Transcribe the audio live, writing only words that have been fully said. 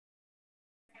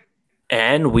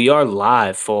And we are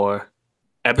live for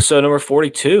episode number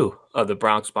 42 of the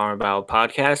Bronx Bomber Battle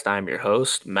podcast. I'm your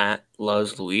host, Matt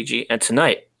Loves Luigi. And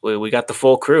tonight, we got the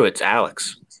full crew. It's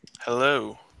Alex,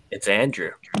 Hello. it's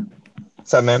Andrew,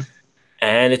 What's up, man?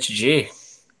 and it's G.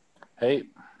 Hey,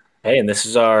 Hey, and this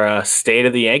is our State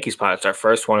of the Yankees pod. It's our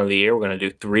first one of the year. We're going to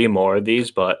do three more of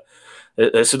these, but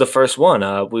this is the first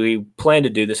one. We plan to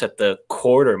do this at the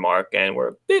quarter mark, and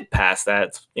we're a bit past that.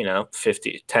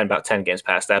 It's, 10, about 10 games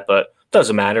past that, but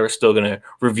doesn't matter. We're still going to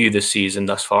review the season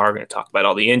thus far. We're going to talk about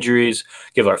all the injuries,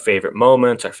 give our favorite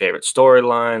moments, our favorite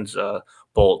storylines,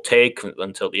 bold take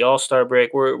until the All-Star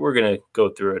break. We're going to go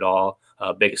through it all.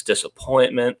 Biggest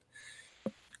disappointment.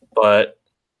 But,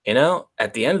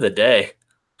 at the end of the day,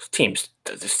 this team's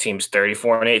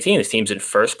 34-18. This team's in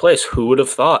first place. Who would have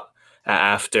thought?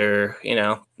 After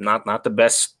not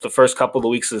the first couple of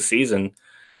weeks of the season,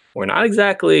 we're not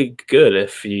exactly good.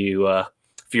 If you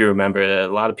remember, a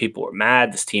lot of people were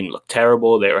mad. This team looked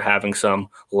terrible. They were having some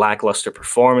lackluster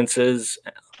performances,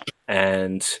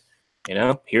 and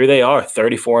here they are,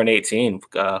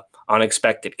 34-18.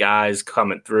 Unexpected guys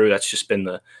coming through. That's just been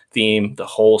the theme the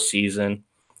whole season.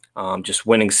 Just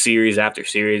winning series after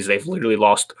series. They've literally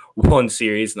lost one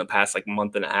series in the past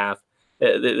month and a half.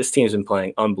 This team's been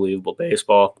playing unbelievable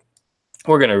baseball.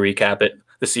 We're going to recap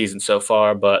the season so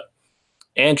far, but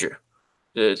Andrew,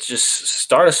 just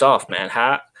start us off, man.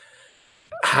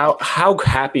 How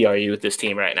happy are you with this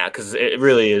team right now? Because it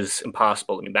really is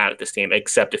impossible to be mad at this team,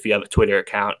 except if you have a Twitter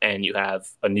account and you have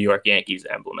a New York Yankees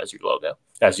emblem as your logo,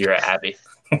 as your Abby.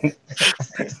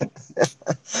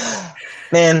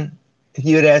 Man, if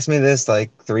you had asked me this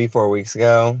 3-4 weeks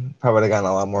ago, probably would have gotten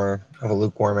a lot more of a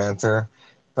lukewarm answer.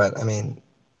 But, I mean,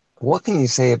 what can you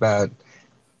say about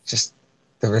just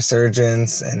the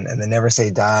resurgence and the never say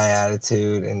die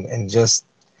attitude and just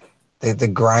the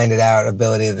grinded out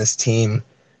ability of this team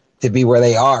to be where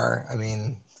they are? I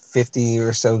mean, 50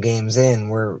 or so games in,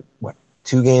 we're,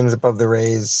 2 games above the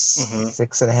Rays,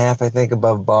 6.5, I think,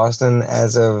 above Boston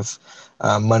as of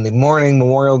Monday morning,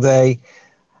 Memorial Day.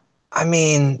 I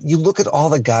mean, you look at all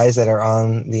the guys that are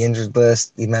on the injured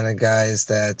list, the amount of guys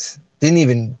that didn't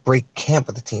even break camp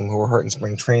with the team who were hurt in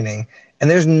spring training. And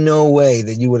there's no way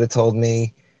that you would have told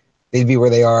me they'd be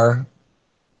where they are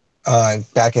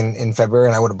back in February,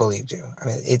 and I would have believed you. I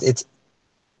mean,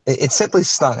 it's simply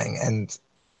stunning, and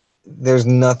there's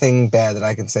nothing bad that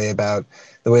I can say about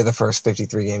the way the first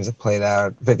 53 games have played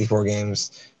out, 54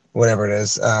 games, whatever it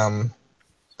is, than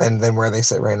where they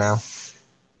sit right now.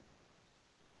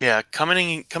 Yeah,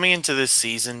 coming into this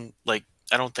season, I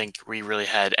don't think we really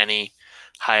had any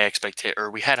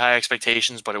we had high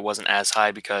expectations, but it wasn't as high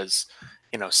because,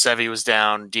 Sevy was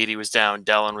down, Didi was down,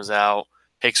 Dellin was out,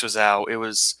 Hicks was out.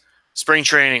 Spring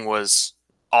training was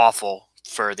awful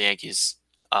for the Yankees,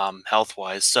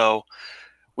 health-wise. So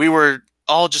we were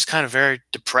all just kind of very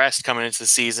depressed coming into the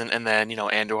season, and then,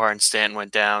 Andujar and Stanton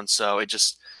went down, so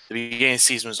the beginning of the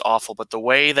season was awful. But the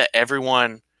way that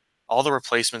all the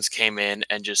replacements came in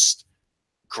and just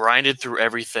grinded through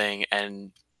everything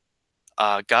and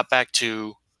got back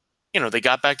to, they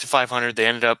got back to 500.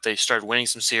 They started winning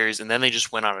some series, and then they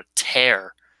just went on a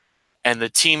tear. And the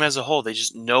team as a whole,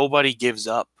 nobody gives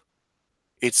up.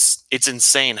 It's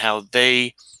insane how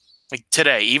they,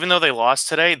 today, even though they lost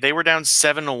today, they were down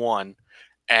 7-1.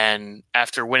 And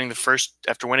after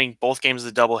winning both games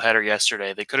of the doubleheader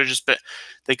yesterday, they could have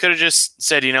just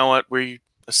said, you know what,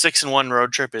 a 6-1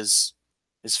 road trip is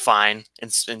fine.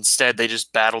 Instead, they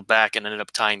just battled back and ended up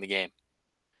tying the game.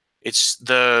 It's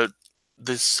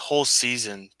this whole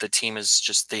season, the team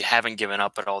they haven't given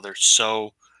up at all. They're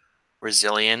so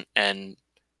resilient, and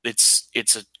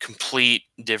it's a complete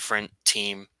different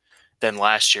team than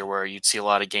last year, where you'd see a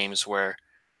lot of games where,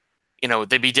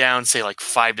 they'd be down, say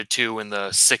 5-2 in the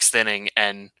 6th inning,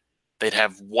 and they'd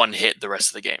have one hit the rest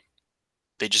of the game.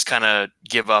 They just kind of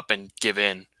give up and give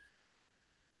in.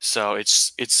 So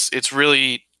it's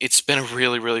been a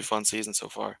really, really fun season so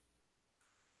far.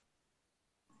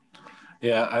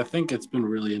 yeah, I think it's been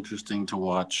really interesting to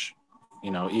watch,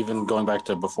 even going back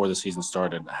to before the season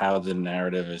started, how the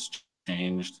narrative has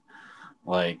changed.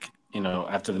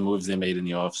 After the moves they made in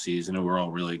the offseason, we were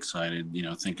all really excited,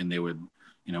 thinking they would,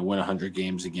 win 100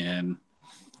 games again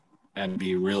and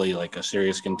be really a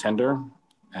serious contender.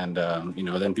 And,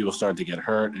 then people started to get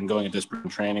hurt. And going into spring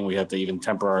training, we had to even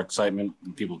temper our excitement.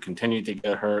 People continued to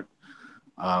get hurt.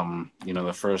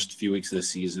 The first few weeks of the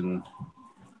season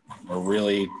were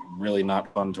really, really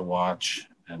not fun to watch.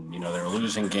 And, they were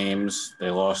losing games. They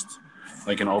lost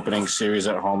an opening series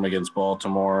at home against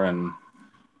Baltimore. And,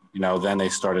 then they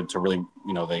started to really,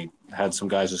 they had some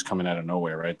guys just coming out of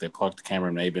nowhere, right? They plucked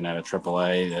Cameron Maybin out of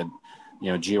AAA.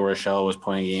 Gio Urshela was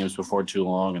playing games before too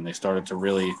long, and they started to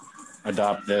really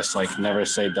adopt this like never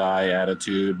say die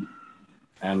attitude.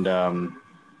 And they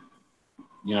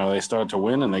started to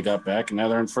win, and they got back, and now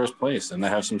they're in first place, and they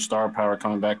have some star power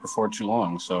coming back before too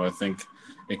long. So I think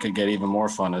it could get even more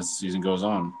fun as the season goes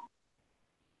on.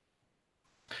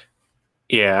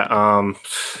 Yeah,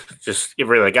 just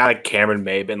really like I like Cameron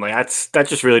Maben. Like that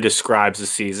just really describes the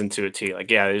season to a T.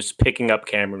 Like, yeah, they're just picking up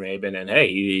Cameron Maben, and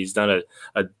hey, he's done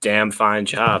a damn fine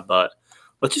job. But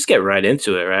let's just get right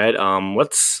into it, right?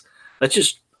 Let's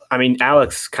just. I mean,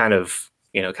 Alex kind of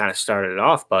started it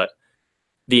off, but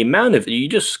the amount of you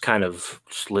just kind of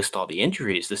just list all the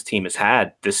injuries this team has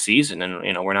had this season,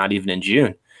 and we're not even in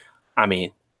June. I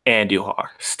mean, Andujar,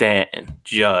 Stanton,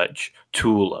 Judge,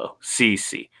 Tulo,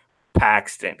 Cece,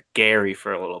 Paxton, Gary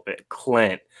for a little bit,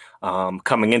 Clint,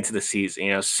 coming into the season,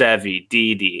 Sevy,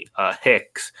 Didi,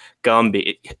 Hicks,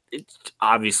 Gumby,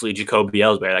 obviously Jacoby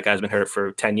Ellsbury. That guy's been hurt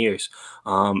for 10 years.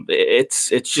 It's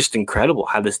just incredible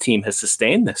how this team has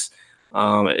sustained this.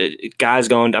 Guys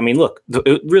going, I mean, look,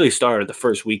 it really started the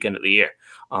first weekend of the year.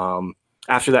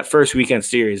 After that first weekend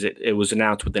series, it was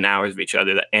announced within hours of each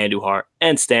other that Andujar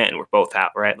and Stanton were both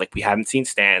out, right? Like, we haven't seen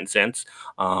Stanton since.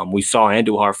 We saw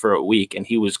Andujar for a week, and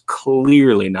he was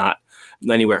clearly not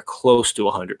anywhere close to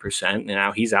 100%. And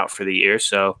now he's out for the year.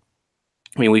 So,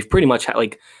 I mean, we've pretty much had,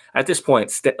 like, at this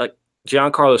point, like,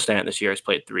 Giancarlo Stanton this year has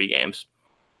played 3 games.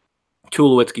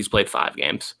 Tulowitzki's played 5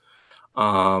 games.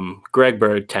 Greg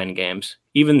Bird, 10 games.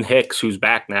 Even Hicks, who's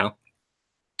back now,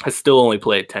 has still only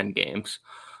played 10 games.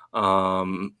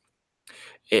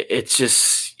 It's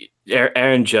just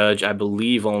Aaron Judge, I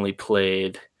believe, only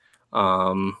played.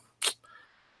 Aaron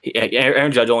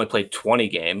Judge only played 20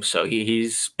 games, so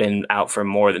he's been out for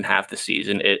more than half the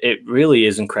season. It really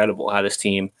is incredible how this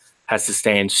team has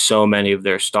sustained so many of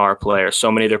their star players,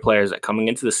 so many of their players that coming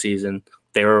into the season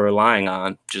they were relying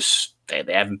on. Just they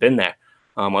haven't been there.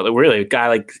 Really, a guy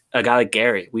like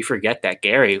Gary, we forget that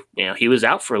Gary, he was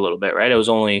out for a little bit, right? It was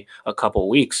only a couple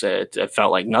weeks. It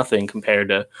felt like nothing compared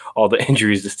to all the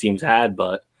injuries this team's had.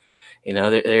 But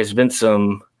there's been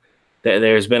so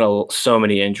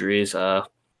many injuries.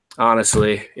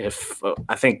 Honestly, I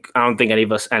don't think any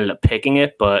of us ended up picking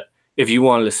it, but if you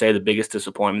wanted to say the biggest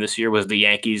disappointment this year was the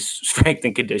Yankees' strength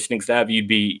and conditioning staff, you'd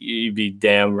be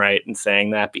damn right in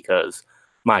saying that, because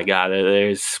my God,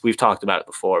 we've talked about it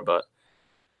before, but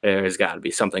there's got to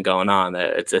be something going on.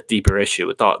 It's a deeper issue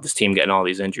with this team getting all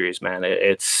these injuries, man.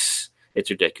 It's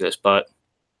ridiculous. But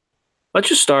let's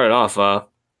just start it off.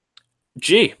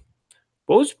 G,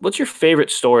 what's your favorite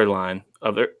storyline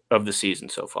of the season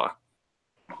so far?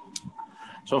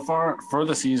 So far for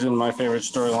the season, my favorite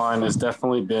storyline has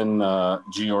definitely been Gio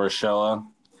Urshela.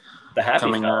 The happy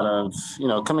coming out of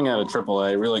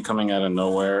AAA, really coming out of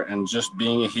nowhere and just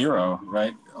being a hero,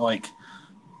 right? Like,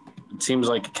 it seems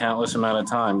like a countless amount of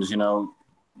times,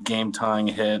 game-tying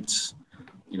hits,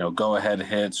 go-ahead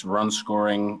hits,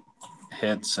 run-scoring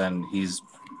hits, and he's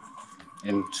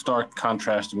in stark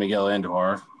contrast to Miguel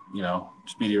Andujar,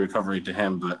 speedy recovery to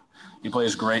him, but he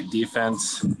plays great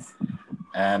defense,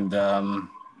 and,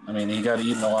 he got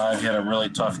eaten alive. He had a really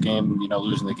tough game,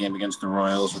 losing the game against the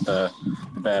Royals with the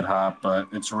bad hop, but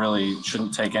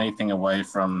shouldn't take anything away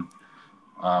from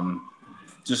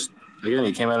again,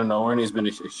 he came out of nowhere, and he's been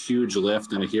a huge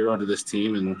lift and a hero to this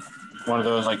team, and one of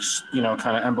those,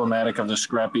 kind of emblematic of the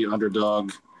scrappy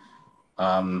underdog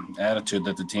attitude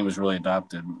that the team has really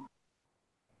adopted.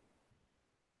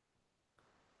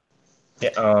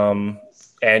 Yeah,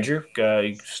 Andrew,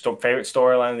 favorite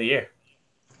storyline of the year?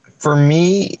 For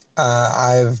me,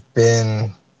 I've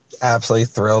been absolutely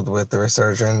thrilled with the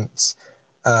resurgence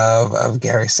of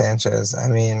Gary Sanchez. I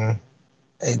mean,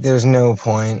 there's no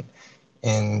point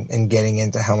in getting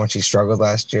into how much he struggled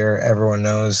last year. Everyone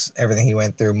knows everything he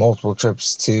went through, multiple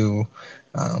trips to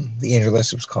the injured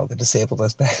list. It was called the disabled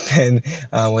list back then,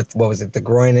 with, the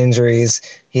groin injuries.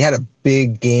 He had a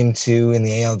big game 2 in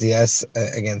the ALDS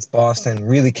against Boston,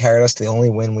 really carried us to the only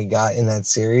win we got in that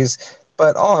series.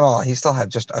 But all in all, he still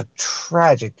had just a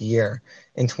tragic year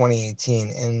in 2018.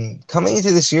 And coming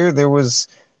into this year, there was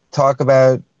talk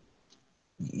about,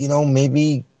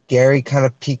 maybe Gary kind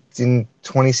of peaked in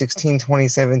 2016,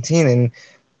 2017, and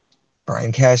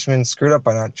Brian Cashman screwed up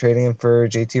by not trading him for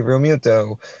JT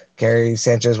Realmuto. Gary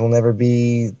Sanchez will never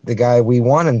be the guy we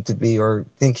want him to be or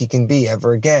think he can be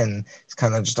ever again. It's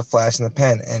kind of just a flash in the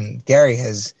pan. And Gary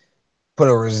has put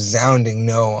a resounding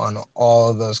no on all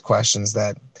of those questions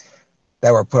that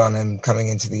were put on him coming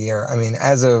into the year. I mean,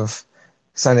 as of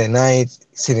Sunday night,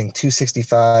 he's hitting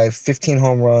 .265, 15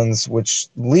 home runs, which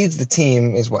leads the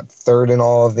team, is third in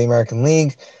all of the American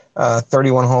League,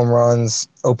 31 home runs,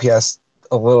 OPS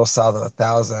a little south of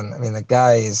 1,000. I mean, the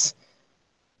guy is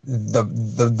the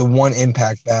one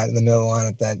impact bat in the middle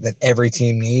of the lineup that every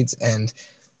team needs. And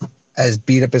as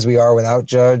beat up as we are without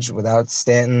Judge, without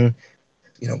Stanton,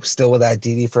 still without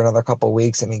Didi for another couple of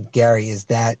weeks, I mean, Gary is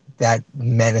that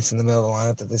menace in the middle of the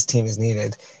lineup that this team has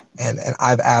needed. And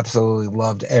I've absolutely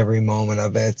loved every moment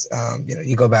of it.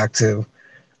 You go back to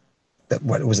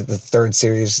what was it, the third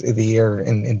series of the year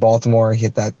in Baltimore. He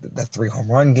hit that 3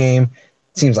 home run game.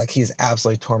 Seems like he's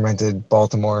absolutely tormented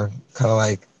Baltimore, kind of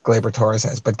like Gleyber Torres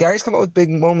has. But Gary's come up with big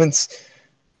moments,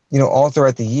 all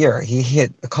throughout the year. He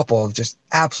hit a couple of just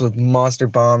absolute monster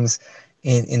bombs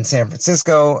in San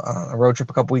Francisco, a road trip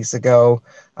a couple weeks ago.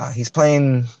 He's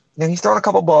playing, he's thrown a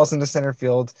couple balls into center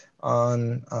field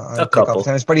on a couple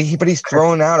times, but he's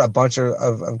thrown out a bunch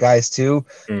of guys too.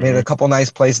 Mm-hmm. Made a couple nice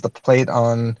plays at the plate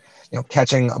on,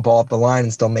 catching a ball up the line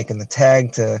and still making the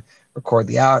tag to record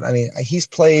the out. I mean, he's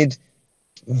played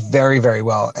very, very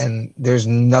well, and there's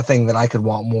nothing that I could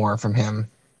want more from him,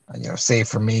 save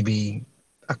for maybe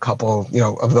a couple,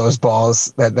 of those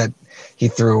balls that he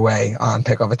threw away on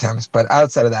pickoff attempts. But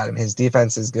outside of that, I mean, his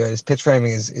defense is good. His pitch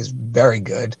framing is very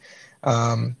good.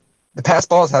 The pass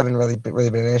balls haven't really been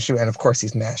an issue, and of course,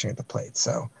 he's mashing at the plate.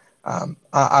 So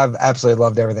I've absolutely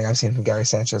loved everything I've seen from Gary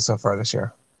Sanchez so far this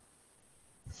year.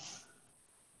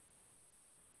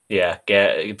 Yeah,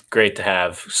 great to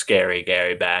have scary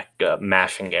Gary back,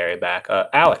 mashing Gary back.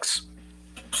 Alex,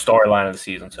 storyline of the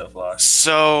season so far.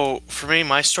 So for me,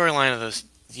 my storyline of the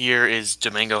year is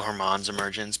Domingo Germán's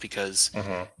emergence, because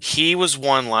he was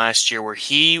one last year where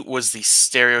he was the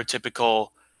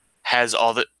stereotypical,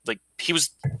 he was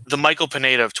the Michael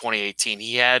Pineda of 2018.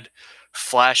 He had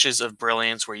flashes of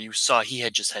brilliance where you saw he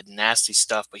had nasty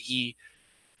stuff, but he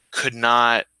could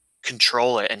not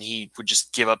control it, and he would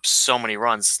just give up so many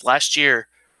runs. Last year,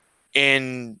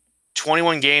 in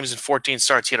 21 games and 14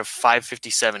 starts, he had a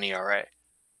 5.57 ERA,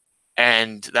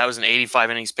 and that was an 85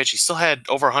 innings pitch. He still had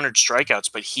over 100 strikeouts,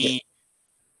 but he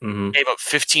gave up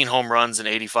 15 home runs in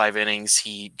 85 innings.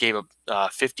 He gave up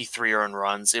 53 earned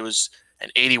runs. It was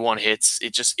an 81 hits.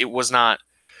 It was not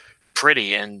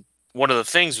pretty. And one of the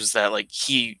things was that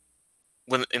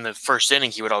when in the first inning,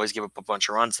 he would always give up a bunch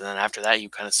of runs, and then after that, you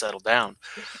kind of settle down.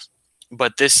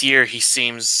 But this year, he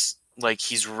seems like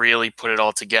he's really put it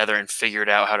all together and figured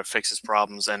out how to fix his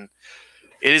problems. And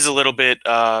it is a little bit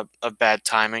of bad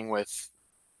timing with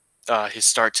his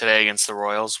start today against the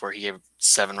Royals, where he gave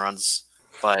 7 runs.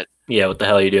 But yeah, what the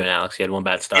hell are you doing, Alex? He had one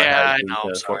bad start. Yeah, I know.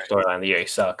 Storyline of the year, he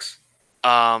sucks.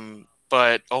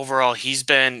 But overall, he's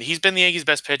been the Yankees'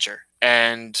 best pitcher.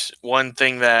 And one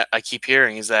thing that I keep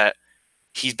hearing is that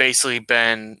he's basically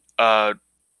been a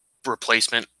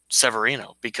replacement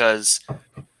Severino, because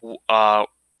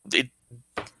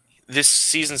this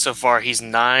season so far, he's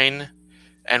 9-1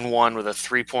 with a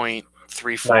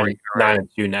 3.34.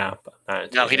 9-2 now.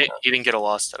 No, he didn't get a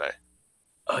loss today.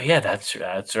 Oh yeah, that's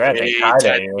right. They tied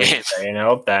it.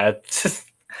 That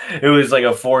it was like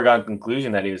a foregone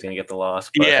conclusion that he was going to get the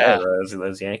loss. But yeah,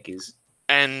 those Yankees.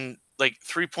 And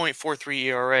 3.43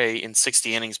 ERA in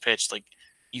 60 innings pitched.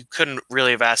 You couldn't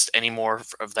really have asked any more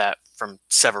of that from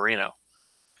Severino.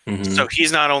 So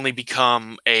he's not only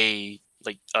become a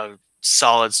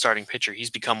solid starting pitcher, he's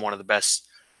become one of the best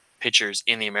pitchers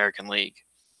in the American League.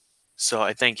 So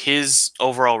I think his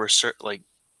overall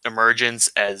emergence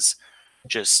as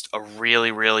just a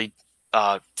really, really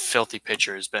filthy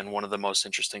pitcher has been one of the most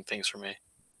interesting things for me.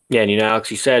 Yeah, and Alex,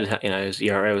 you said his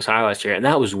ERA was high last year, and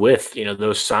that was with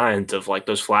those signs of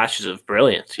those flashes of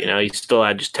brilliance. He still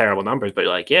had just terrible numbers, but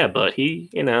but he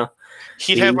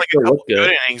he'd have a couple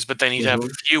good innings, but then he'd have a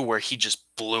few where he just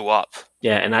blew up.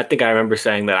 Yeah, and I think I remember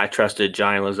saying that I trusted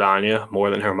Gianni Lasagna more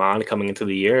than Germán coming into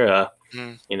the year.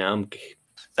 I'm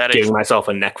giving myself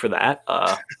a neck for that.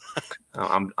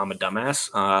 I'm a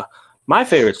dumbass. My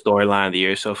favorite storyline of the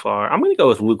year so far, I'm going to go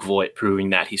with Luke Voit proving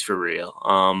that he's for real.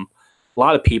 A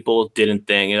lot of people didn't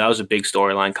think, that was a big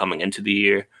storyline coming into the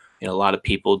year. A lot of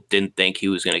people didn't think he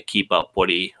was going to keep up what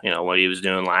he was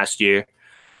doing last year.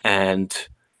 And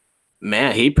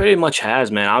man, he pretty much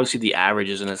has, man. Obviously the average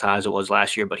isn't as high as it was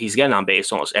last year, but he's getting on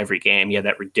base almost every game. He had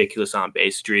that ridiculous on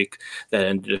base streak that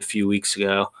ended a few weeks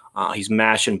ago. He's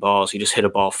mashing balls. He just hit a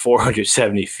ball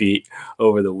 470 feet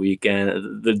over the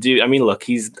weekend. The dude, look,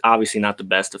 he's obviously not the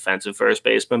best defensive first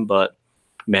baseman, but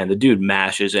man, the dude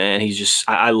mashes, and he's just,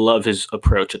 I love his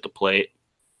approach at the plate.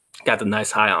 Got the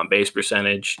nice high on base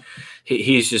percentage.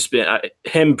 He's just been,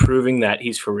 him proving that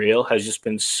he's for real has just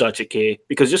been such a key,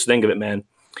 because just think of it, man.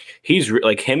 He's him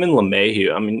and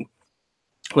LeMahieu.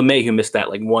 LeMahieu missed that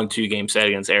 1-2 game set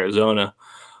against Arizona,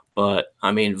 But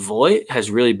I mean, Voit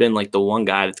has really been like the one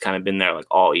guy that's kind of been there like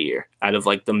all year out of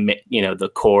like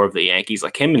the core of the Yankees,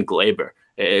 like him and Glaber.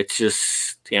 It's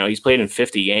just he's played in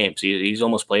 50 games. He's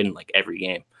almost played in like every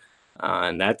game,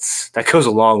 and that goes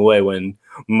a long way when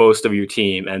most of your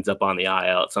team ends up on the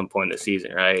IL at some point in the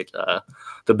season, right?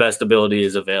 The best ability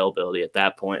is availability at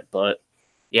that point. But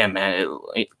yeah, man,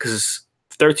 because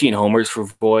 13 homers for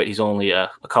Voit, he's only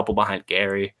a couple behind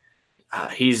Gary.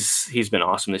 He's been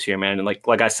awesome this year, man. And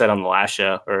like I said on the last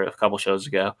show or a couple shows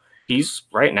ago, he's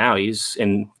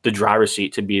in the driver's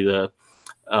seat to be the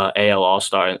AL All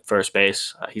Star at first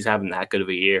base. He's having that good of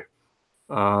a year.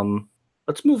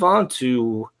 Let's move on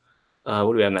to what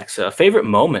do we have next? Favorite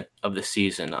moment of the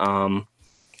season.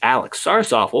 Alex, start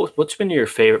us off. What's been your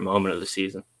favorite moment of the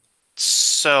season?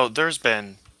 So there's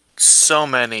been so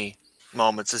many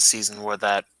moments this season where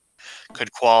that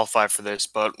could qualify for this,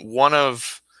 but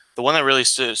the one that really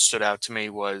stood out to me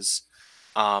was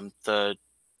the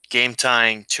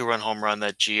game-tying 2-run home run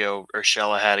that Gio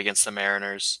Urshela had against the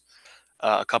Mariners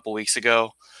a couple weeks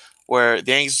ago, where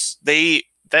the Yankees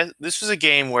this was a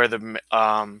game where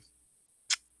there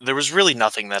was really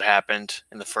nothing that happened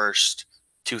in the first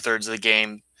 2/3 of the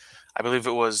game. I believe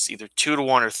it was either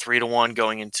 2-1 or 3-1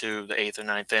 going into the 8th or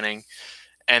 9th inning,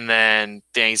 and then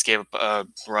the Yankees gave up a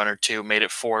run or two, made it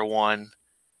 4-1,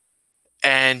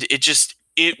 and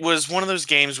it was one of those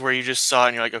games where you just saw it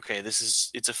and you're like, okay,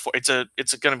 it's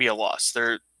going to be a loss.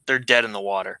 They're dead in the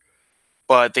water,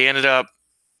 but they ended up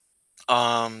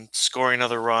scoring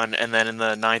another run, and then in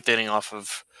the 9th inning, off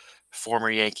of former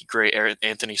Yankee great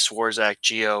Anthony Swarzak,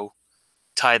 Gio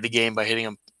tied the game by hitting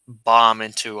a bomb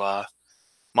into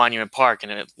Monument Park,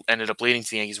 and it ended up leading to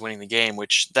the Yankees winning the game.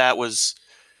 Which that was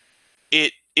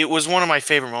it. It was one of my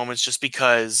favorite moments, just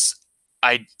because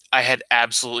I had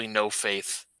absolutely no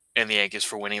faith in the Yankees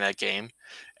for winning that game.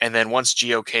 And then once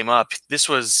Gio came up, this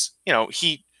was,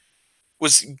 he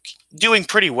was doing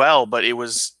pretty well, but it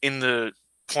was in the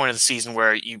point of the season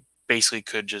where you basically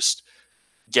could just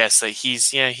guess that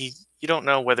you don't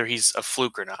know whether he's a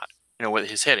fluke or not, with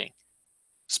his hitting.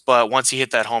 But once he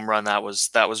hit that home run, that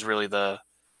was really the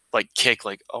kick,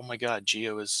 oh my God,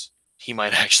 he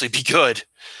might actually be good.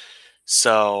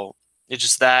 So it's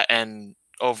just that, and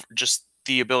just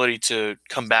the ability to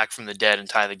come back from the dead and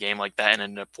tie the game like that and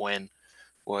end up win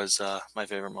was my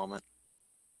favorite moment.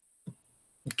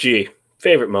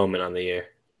 Favorite moment on the year.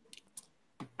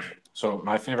 So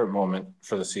my favorite moment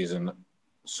for the season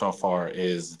so far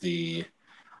is the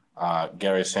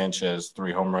Gary Sanchez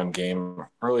 3 home run game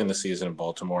early in the season in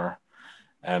Baltimore.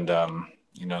 And, the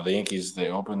Yankees, they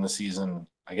opened the season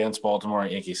against Baltimore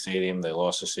at Yankee Stadium. They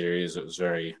lost the series. It was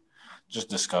very just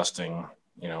disgusting,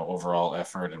 overall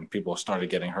effort, and people started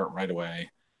getting hurt right away.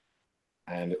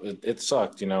 And it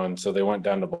sucked, and so they went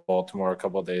down to Baltimore a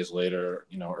couple of days later,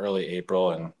 early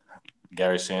April, and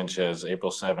Gary Sanchez,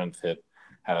 April 7th,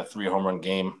 had a 3 home run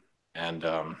game. And,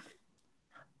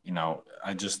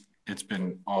 it's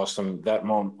been awesome. That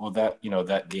moment,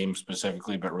 that game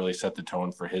specifically, but really set the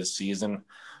tone for his season,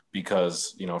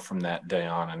 because, from that day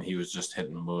on, and he was just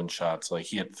hitting moonshots. Like,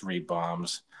 he had 3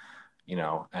 bombs,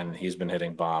 and he's been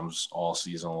hitting bombs all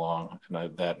season long.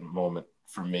 And that moment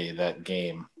for me, that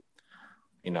game,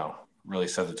 really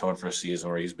set the tone for a season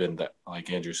where he's been,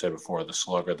 like Andrew said before, the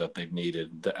slugger that they've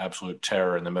needed, the absolute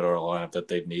terror in the middle of the lineup that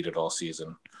they've needed all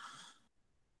season.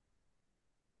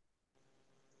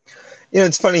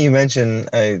 It's funny you mentioned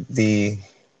the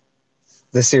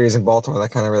series in Baltimore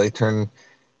that kind of really turned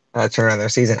around their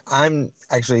season. I'm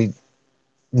actually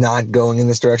not going in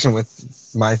this direction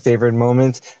with my favorite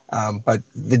moment, but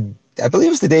I believe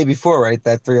it was the day before, right?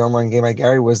 That 3 home run game by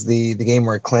Gary was the game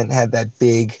where Clint had that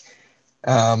big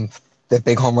home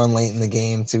run late in the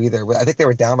game to I think they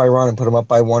were down by a run and put them up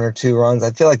by 1 or 2 runs.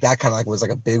 I feel like that kind of was like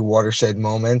a big watershed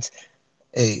moment.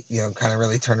 It, kind of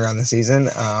really turned around the season.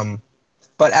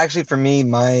 But actually, for me,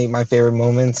 my favorite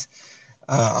moment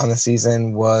on the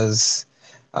season was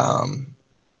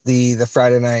the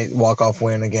Friday night walk-off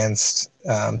win against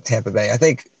Tampa Bay. I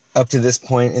think up to this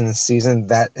point in the season,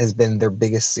 that has been their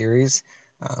biggest series.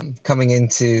 Coming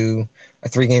into a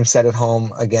 3-game set at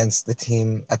home against the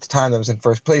team at the time that was in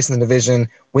first place in the division,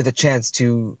 with a chance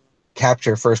to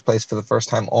capture first place for the first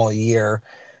time all year.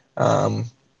 Kendrys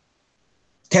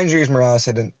Morales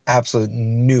had an absolute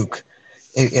nuke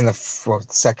in the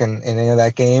second inning of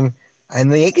that game, and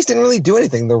the Yankees didn't really do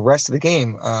anything the rest of the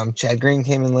game. Chad Green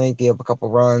came in late, gave up a couple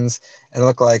runs, and it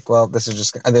looked like, this is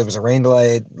just, there was a rain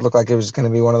delay. It looked like it was going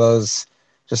to be one of those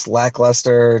just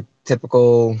lackluster,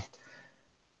 typical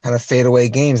kind of fadeaway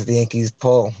games that the Yankees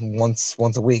pull once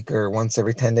a week or once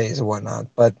every 10 days or whatnot.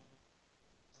 But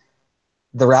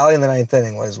the rally in the ninth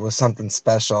inning was something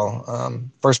special.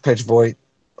 First pitch, Voit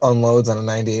unloads on a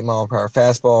 98-mile-per-hour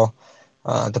fastball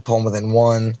to pull him within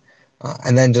one,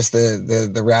 and then just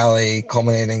the rally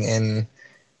culminating in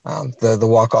the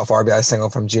walk-off RBI single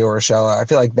from Gio Urshela. I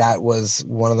feel like that was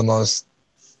one of the most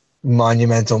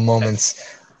monumental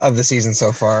moments of the season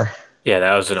so far. Yeah,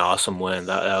 that was an awesome win.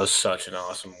 That was such an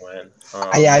awesome win.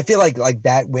 Yeah, I feel like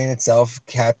that win itself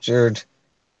captured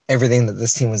everything that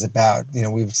this team was about.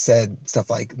 We've said stuff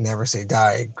like never say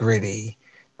die, gritty.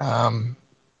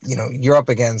 You're up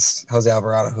against Jose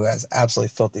Alvarado, who has absolutely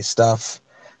filthy stuff.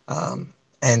 And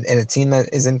a team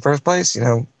that is in first place,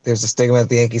 there's a stigma that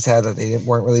the Yankees had that they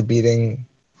weren't really beating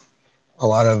a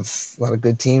lot of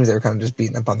good teams. They were kind of just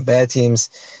beating up on the bad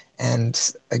teams.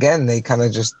 And again, they kind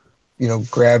of just,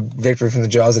 grabbed victory from the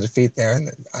jaws of defeat there.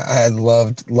 And I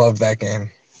loved that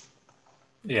game.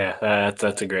 Yeah,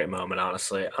 that's a great moment,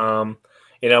 honestly. I'm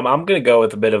going to go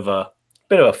with a bit of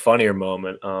a funnier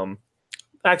moment.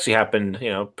 Actually happened,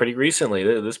 pretty recently,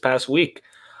 this past week.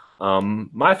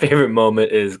 My favorite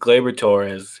moment is Gleyber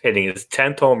Torres hitting his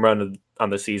 10th home run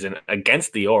on the season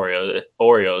against the Orioles,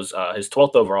 his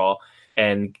 12th overall,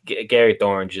 and Gary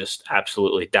Thorne just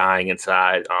absolutely dying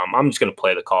inside. I'm just going to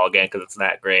play the call again because it's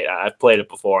that great. I've played it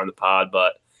before on the pod,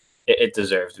 but it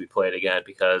deserves to be played again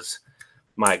because,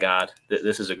 my God,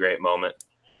 this is a great moment.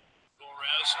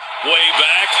 Torres way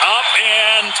back up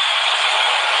and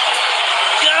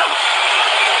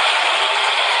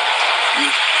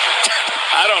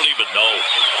I don't even know.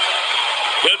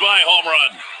 Goodbye home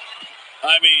run.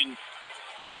 I mean,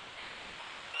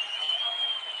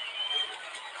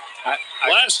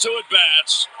 last two at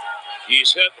bats,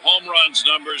 he's hit home runs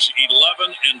numbers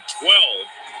 11 and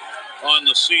 12 on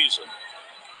the season.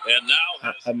 And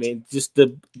now, I mean, just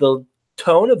the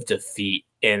tone of defeat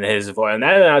in his voice, and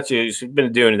that actually, he's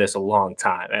been doing this a long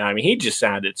time. And I mean, he just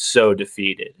sounded so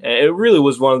defeated. And it really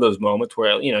was one of those moments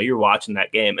where you're watching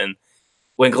that game, and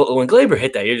when Gleyber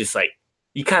hit that, you're just like,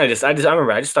 you kind of just. I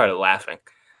remember I just started laughing.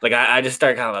 Like I just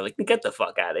started kind of like, get the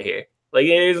fuck out of here. Like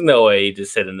there's no way he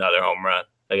just hit another home run.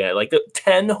 Like the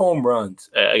 10 home runs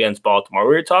against Baltimore.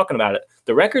 We were talking about it.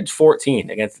 The record's 14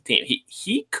 against the team.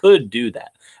 He could do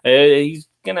that. He's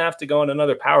going to have to go on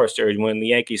another power surge when the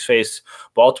Yankees face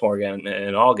Baltimore again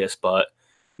in August. But,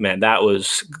 man, that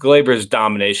was Gleyber's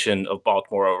domination of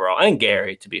Baltimore overall. And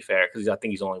Gary, to be fair, because I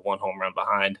think he's only one home run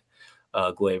behind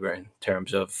Gleyber in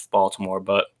terms of Baltimore.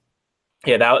 But,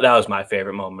 yeah, that was my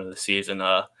favorite moment of the season.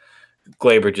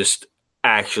 Gleyber just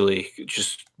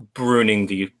ruining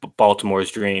the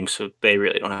Baltimore's dreams. So they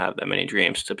really don't have that many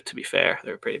dreams, to be fair.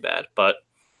 They're pretty bad. But,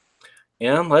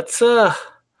 yeah, let's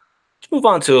move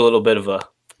on to a little bit of a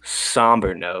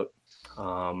somber note.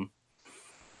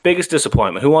 Biggest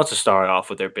disappointment. Who wants to start off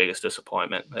with their biggest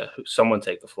disappointment? Someone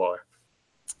take the floor.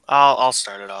 I'll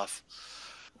start it off.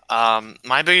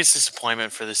 My biggest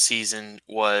disappointment for the season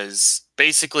was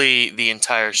basically the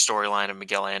entire storyline of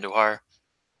Miguel Andujar,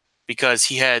 because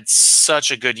he had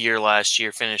such a good year last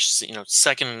year, finished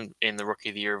second in the Rookie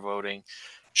of the Year voting.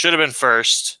 Should have been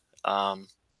first, but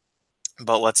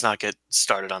let's not get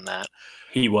started on that.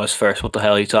 He was first. What the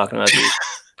hell are you talking about, dude?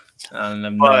 I don't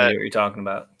have no idea what you're talking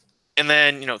about. And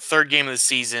then, third game of the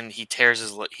season, he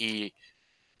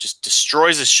just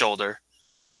destroys his shoulder.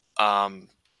 And,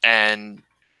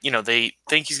 they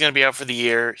think he's going to be out for the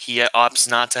year. He opts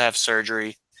not to have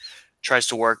surgery, tries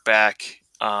to work back,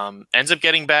 ends up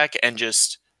getting back and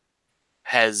just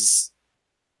has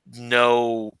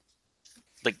no,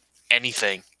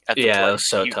 anything at the plate. It was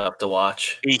so tough to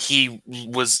watch. He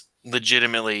was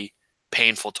legitimately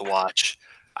painful to watch.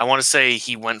 I want to say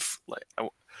he went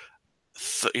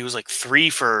he was 3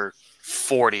 for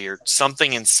 40 or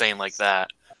something insane like that,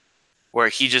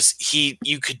 where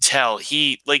you could tell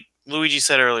like Luigi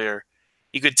said earlier,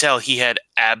 you could tell he had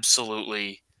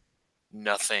absolutely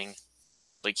nothing.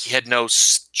 Like he had no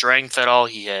strength at all.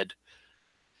 He had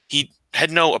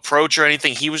no approach or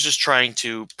anything. He was just trying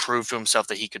to prove to himself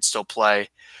that he could still play.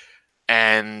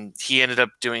 And he ended up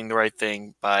doing the right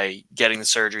thing by getting the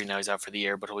surgery. Now he's out for the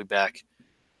year, but he'll be back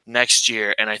next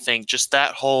year. And I think just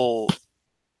that whole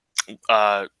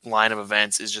line of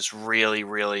events is just really,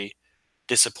 really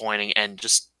disappointing and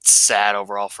just sad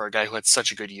overall for a guy who had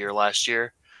such a good year last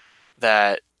year,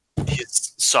 that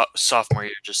his sophomore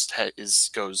year just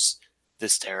goes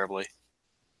this terribly.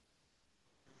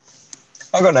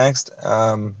 I'll go next.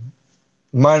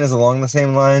 Mine is along the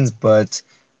same lines, but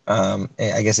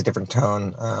I guess a different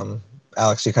tone.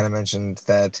 Alex, you kind of mentioned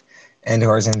that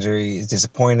Andujar's injury is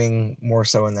disappointing, more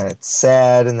so in that it's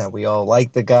sad and that we all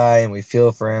like the guy and we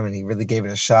feel for him and he really gave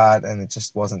it a shot and it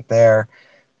just wasn't there.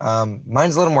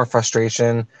 Mine's a little more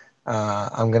frustration.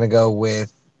 I'm going to go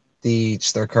with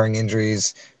just the recurring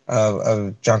injuries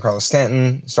of Giancarlo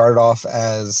Stanton. Started off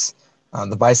as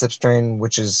the bicep strain,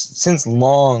 which is since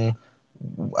long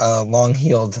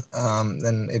healed.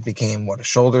 Then it became a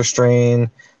shoulder strain.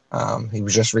 He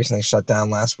was just recently shut down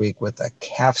last week with a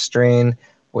calf strain,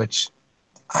 which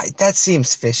that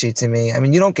seems fishy to me. I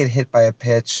mean, you don't get hit by a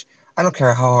pitch. I don't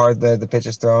care how hard the pitch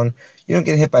is thrown. You don't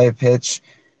get hit by a pitch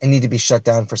and need to be shut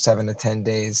down for 7 to 10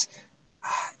 days.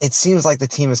 It seems like the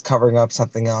team is covering up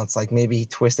something else. Like maybe he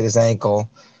twisted his ankle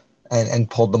and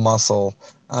pulled the muscle,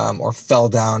 or fell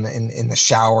down in the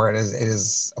shower at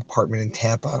his apartment in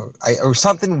Tampa, or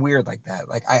something weird like that.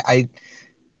 Like I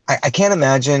can't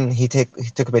imagine he took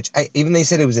a pitch. Even they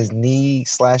said it was his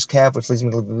knee/calf, which leads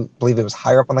me to believe it was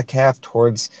higher up on the calf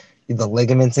towards the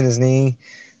ligaments in his knee.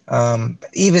 But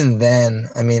even then,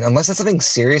 I mean, unless it's something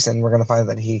serious and we're going to find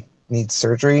that he needs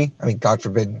surgery, I mean, God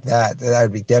forbid that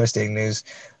would be devastating news.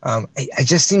 It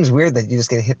just seems weird that you just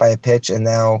get hit by a pitch and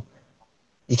now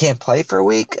you can't play for a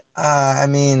week. I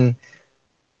mean,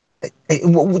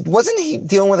 wasn't he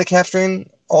dealing with a calf strain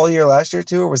all year last year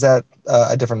too, or was that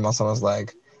a different muscle in his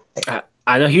leg?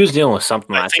 I know he was dealing with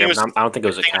something I last think year, it was- but I don't think it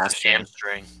was a I think calf his strain.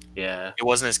 hamstring. Yeah. It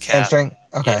wasn't his calf. Hamstring?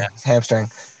 Okay, Yeah. hamstring.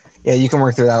 Yeah, you can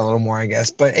work through that a little more, I guess.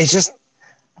 But it's just,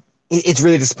 it's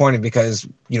really disappointing because,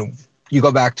 you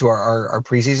go back to our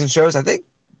preseason shows. I think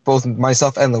both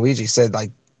myself and Luigi said,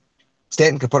 like,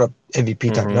 Stanton could put up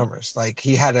MVP type numbers. Like,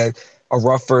 he had a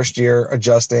rough first year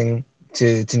adjusting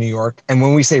to New York. And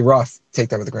when we say rough, take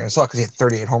that with a grain of salt because he had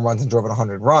 38 home runs and drove in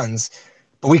 100 runs.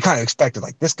 But we kind of expected,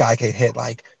 like, this guy could hit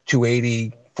like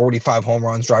 280, 45 home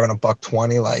runs, driving a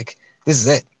 $120. Like, this is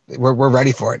it. We're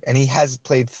ready for it. And he has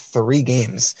played 3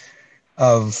 games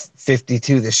of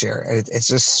 52 this year. And it's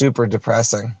just super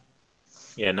depressing.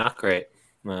 Yeah, not great.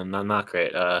 Not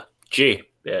great. G,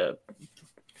 yeah,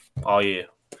 all you.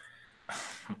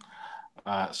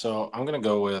 So I'm gonna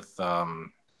go with the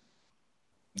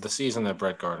season that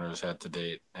Brett Gardner's had to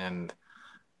date, and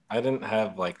I didn't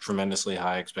have like tremendously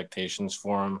high expectations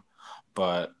for him,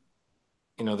 but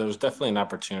there was definitely an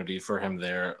opportunity for him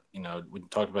there. We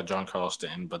talked about Giancarlo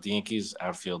Stanton, but the Yankees'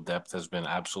 outfield depth has been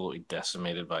absolutely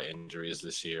decimated by injuries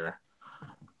this year.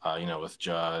 With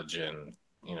Judge and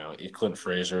Clint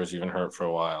Frazier was even hurt for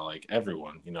a while. Like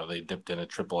everyone, they dipped in at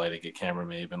AAA to get Cameron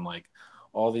Maben. Like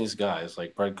all these guys,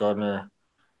 like Brett Gardner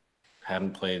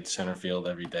hadn't played center field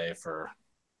every day for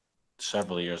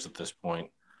several years at this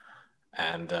point,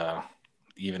 and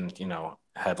even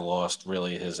had lost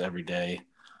really his everyday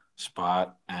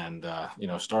spot and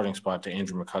starting spot to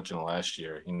Andrew McCutchen last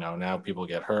year. Now people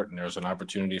get hurt and there's an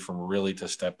opportunity for him really to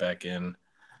step back in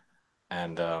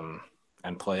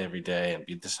and play every day and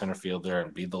be the center fielder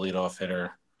and be the leadoff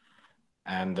hitter.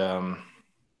 And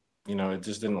it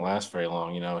just didn't last very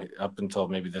long. Up until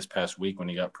maybe this past week when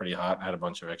he got pretty hot and had a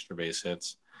bunch of extra base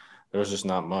hits, there was just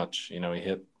not much. He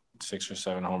hit 6 or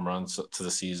 7 home runs to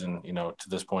the season, to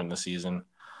this point in the season.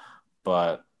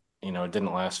 But it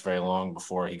didn't last very long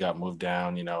before he got moved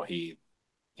down. He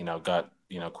got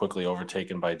quickly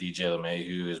overtaken by DJ LeMay,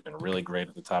 who has been really great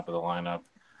at the top of the lineup.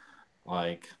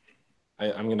 Like,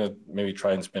 I'm gonna maybe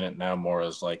try and spin it now more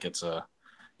as like it's a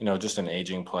just an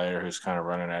aging player who's kind of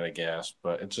running out of gas.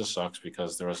 But it just sucks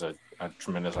because there was a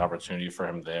tremendous opportunity for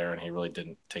him there, and he really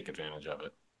didn't take advantage of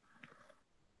it.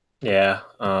 Yeah,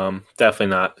 definitely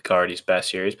not Gardy's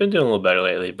best year. He's been doing a little better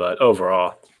lately, but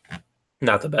overall,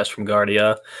 not the best from Gardy.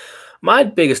 My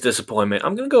biggest disappointment,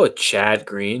 I'm going to go with Chad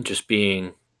Green just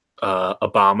being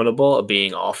abominable,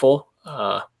 being awful.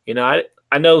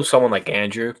 I know someone like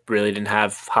Andrew really didn't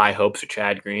have high hopes for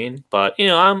Chad Green, but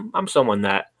I'm someone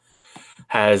that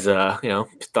has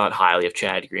thought highly of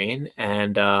Chad Green,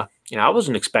 and I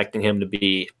wasn't expecting him to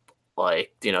be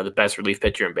like the best relief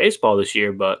pitcher in baseball this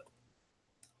year, but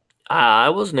I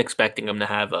wasn't expecting him to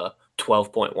have a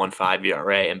 12.15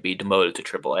 ERA and be demoted to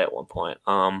AAA at one point.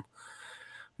 Man,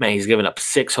 he's given up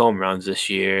 6 home runs this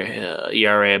year,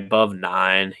 ERA above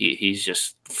 9. He's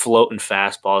just floating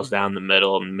fastballs down the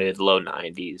middle, mid low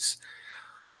 90s.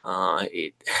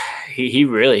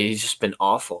 He's just been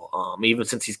awful. Even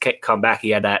since he's come back, he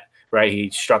had that right.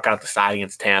 He struck out the side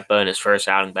against Tampa in his first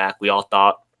outing back. We all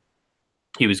thought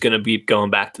he was going to be going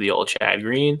back to the old Chad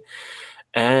Green.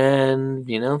 And,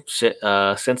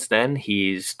 since then,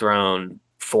 he's thrown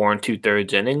 4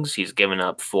 2/3 innings. He's given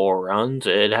up 4 runs.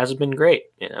 It hasn't been great.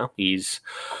 He's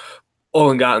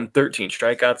only gotten 13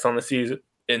 strikeouts on the season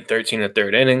in 13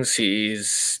 1/3 innings.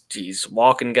 He's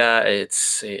walking guy.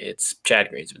 It's Chad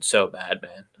Green's been so bad,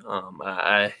 man.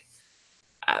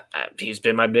 He's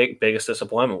been my biggest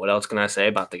disappointment. What else can I say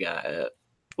about the guy?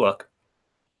 Look,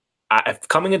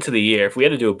 coming into the year, if we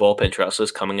had to do a bullpen trust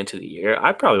list coming into the year,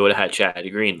 I probably would have had Chad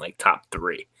Green like top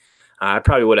 3. I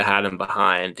probably would have had him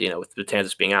behind, with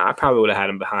Betances being out. I probably would have had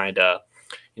him behind,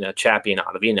 Chappie and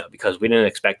Ottavino because we didn't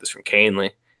expect this from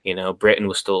Canely. Britton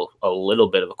was still a little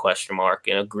bit of a question mark.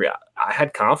 I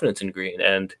had confidence in Green,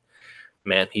 and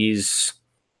man, it's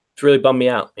really bummed me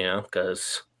out.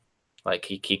 Because like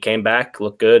he came back,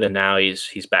 looked good, and now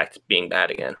he's back to being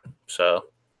bad again. So,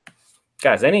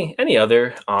 guys, any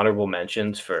other honorable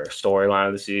mentions for storyline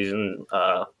of the season?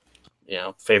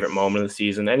 Favorite moment of the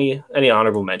season? Any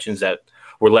honorable mentions that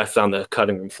were left on the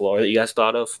cutting room floor that you guys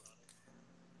thought of?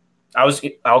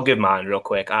 I'll give mine real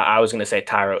quick. I was going to say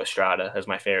Thairo Estrada as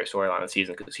my favorite storyline of the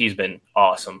season because he's been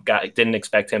awesome. Didn't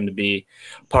expect him to be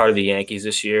part of the Yankees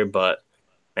this year, but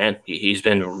man, he's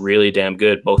been really damn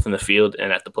good both in the field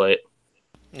and at the plate.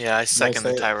 Yeah, I second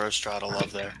the Thairo Estrada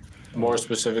love there. More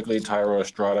specifically, Thairo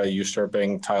Estrada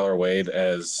usurping Tyler Wade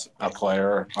as a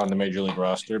player on the Major League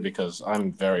roster because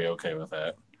I'm very okay with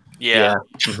that. Yeah.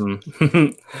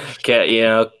 Mm-hmm.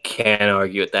 Can't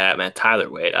argue with that, man. Tyler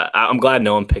Wade. I'm glad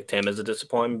no one picked him as a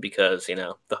disappointment because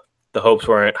the hopes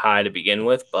weren't high to begin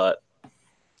with, but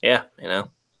yeah,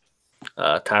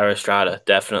 Thairo Estrada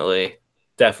definitely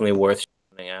worth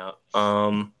shouting out.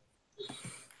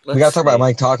 We got to talk about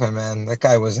Mike Tauchman, man. That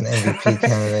guy was an MVP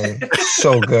candidate.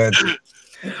 So good.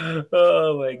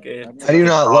 Oh my god! I do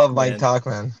not love Mike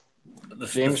Tauchman.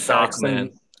 The sock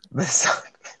man.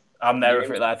 I'll never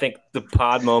forget. I think the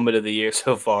pod moment of the year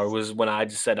so far was when I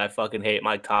just said I fucking hate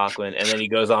Mike Tauchman, and then he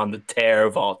goes on the tear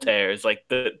of all tears, like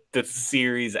the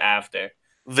series after.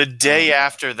 The day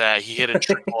after that, he hit a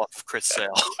triple off Chris Sale.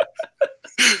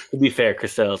 To be fair,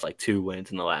 Chris Sale's like 2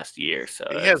 wins in the last year, so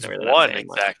he has really one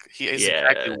exactly. He has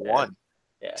exactly one.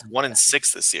 Yeah,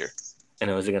 1-6 this year,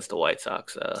 and it was against the White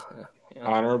Sox.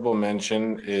 Honorable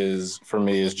mention is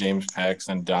James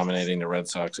Paxton dominating the Red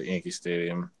Sox at Yankee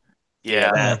Stadium.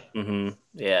 Yeah.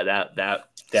 That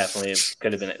definitely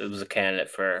could have been. It was a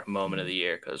candidate for moment of the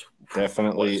year because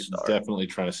definitely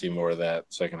trying to see more of that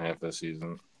second half of the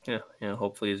season. Yeah.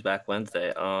 Hopefully he's back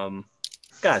Wednesday.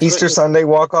 Guys, Easter Sunday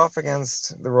walk off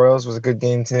against the Royals was a good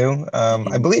game too.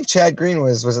 I believe Chad Green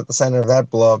was at the center of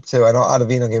that blow up too. I know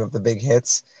Ottavino gave up the big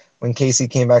hits when Casey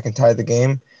came back and tied the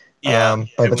game. Yeah,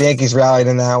 but the Yankees rallied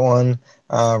in that one.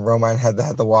 Romine had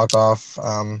the walk off.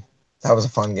 That was a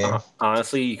fun game.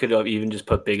 Honestly, you could have even just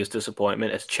put biggest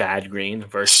disappointment as Chad Green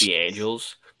versus the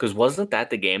Angels. Because wasn't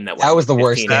that the game that was the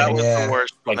worst game? That was the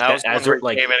worst. That was when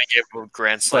he came in and gave a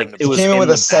grand slam. He came in with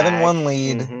a 7-1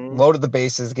 lead, loaded the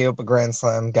bases, gave up a grand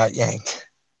slam, got yanked.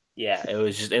 Yeah, it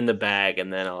was just in the bag,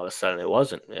 and then all of a sudden it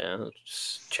wasn't. Yeah,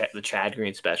 the Chad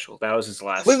Green special. That was his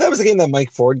last. I believe that was the game that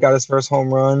Mike Ford got his first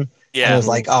home run. Yeah, and it was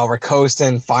like, oh, we're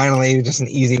coasting. Finally, just an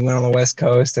easy win on the West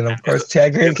Coast. And of course,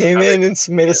 Chad Green came in and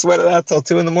made a sweat of that till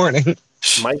 2 a.m.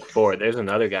 Mike Ford, there's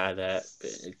another guy that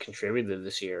contributed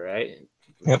this year, right?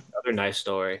 Yep. Another nice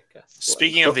story.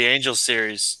 Speaking of the Angels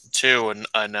series, too,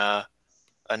 an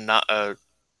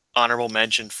honorable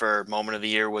mention for moment of the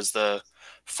year was the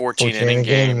 14-inning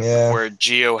game where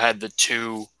Gio had the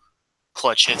 2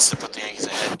 clutch hits to put the Yankees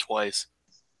ahead twice.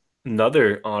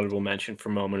 Another honorable mention for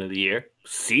moment of the year,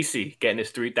 CeCe getting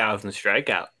his 3,000th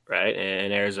strikeout, right,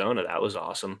 in Arizona. That was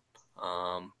awesome.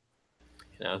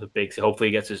 The big. Hopefully,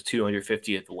 he gets his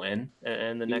 250th win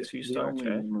in the next few starts.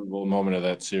 Right. Memorable moment of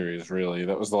that series, really.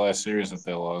 That was the last series that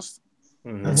they lost.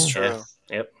 That's true. Yeah.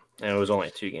 Yep, and it was only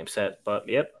a 2-game set, but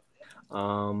yep.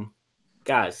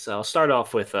 Guys, so I'll start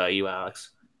off with you,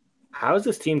 Alex. How is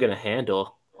this team going to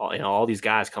handle all these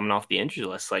guys coming off the injury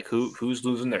list? Like who's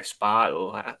losing their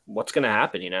spot? What's going to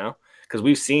happen? Because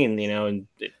we've seen in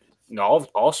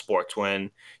all sports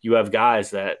when you have guys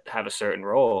that have a certain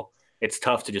role, it's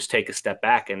tough to just take a step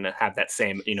back and have that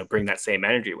same bring that same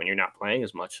energy when you're not playing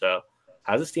as much. So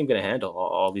how's this team going to handle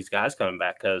all these guys coming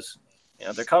back? Because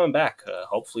they're coming back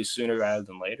hopefully sooner rather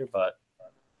than later, but.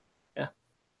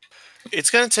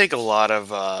 It's going to take a lot of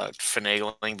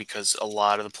finagling because a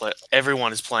lot of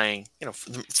everyone is playing,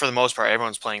 for the most part,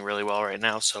 everyone's playing really well right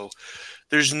now. So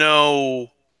there's no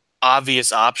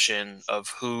obvious option of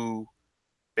who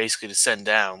basically to send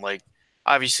down. Like,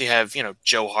 obviously have,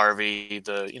 Joe Harvey,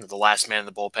 the last man in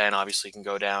the bullpen obviously can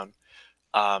go down.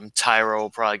 Thairo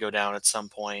will probably go down at some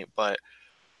point. But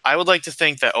I would like to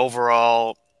think that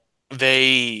overall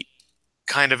they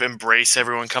kind of embrace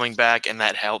everyone coming back, and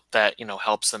that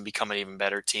helps them become an even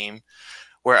better team.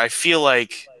 Where I feel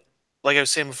like I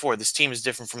was saying before, this team is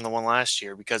different from the one last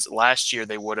year because last year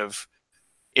they would have,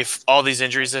 if all these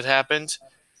injuries had happened,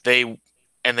 they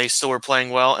still were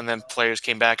playing well, and then players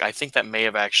came back. I think that may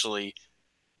have actually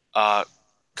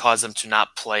caused them to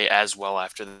not play as well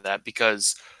after that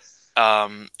because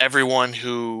everyone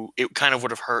who it kind of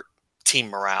would have hurt team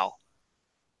morale.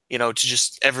 To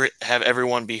just have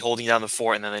everyone be holding down the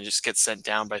fort and then they just get sent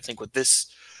down. But I think with this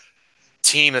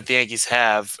team that the Yankees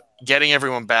have, getting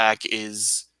everyone back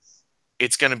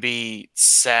it's going to be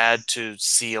sad to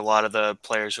see a lot of the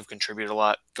players who've contributed a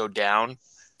lot go down.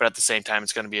 But at the same time,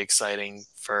 it's going to be exciting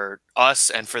for us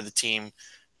and for the team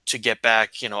to get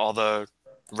back, all the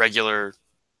regular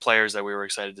players that we were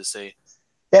excited to see.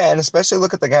 Yeah, and especially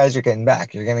look at the guys you're getting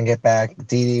back. You're going to get back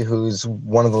Didi, who's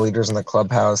one of the leaders in the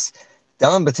clubhouse.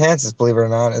 Dellin Betances, believe it or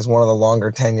not, is one of the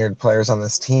longer tenured players on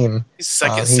this team. He's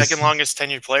second longest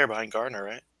tenured player behind Gardner,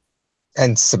 right?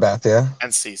 And Sabathia.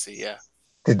 And CC, yeah.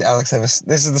 Did Alex have a?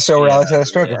 This is the show where Alex had a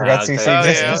stroke. I forgot CC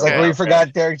exists. Like we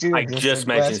forgot Derek Jeter. I just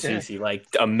mentioned CC like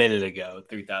a minute ago.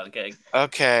 3,000.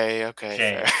 Okay.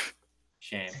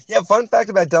 Shame. Yeah. Fun fact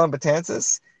about Dellin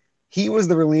Betances: he was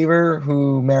the reliever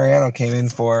who Mariano came in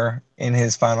for in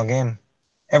his final game.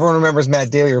 Everyone remembers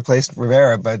Matt Daly replaced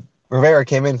Rivera, but Rivera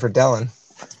came in for Dellin.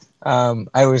 I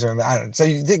always remember. I don't know. So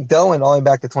you think Dellin all the way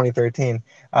back to 2013?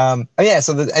 Yeah.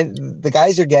 So the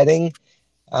guys you're getting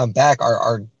back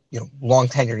are long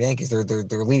tenured Yankees.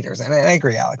 They're leaders, and I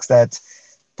agree, Alex. That's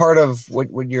part of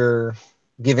what you're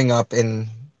giving up in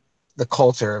the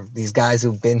culture of these guys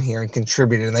who've been here and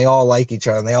contributed, and they all like each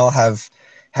other, and they all have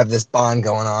this bond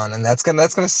going on, and that's gonna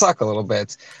suck a little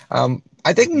bit.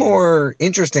 I think more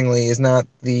interestingly is not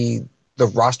the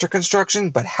roster construction,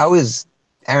 but how is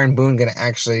Aaron Boone going to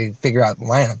actually figure out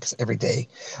lineups every day?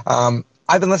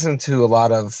 I've been listening to a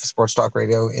lot of sports talk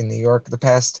radio in New York the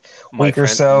past week or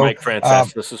so. Mike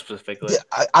Francesa specifically.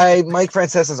 Mike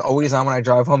Francesa is always on when I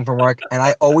drive home from work, and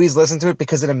I always listen to it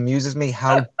because it amuses me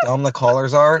how dumb the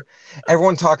callers are.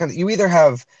 Everyone talking. You either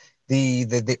have the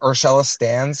Urshela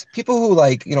stands, people who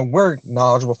we're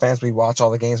knowledgeable fans. We watch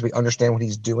all the games. We understand what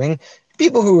he's doing.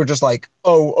 People who are just like,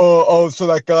 so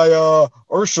that guy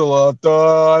Urshela,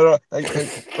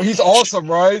 he's awesome,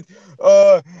 right?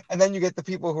 And then you get the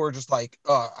people who are just like,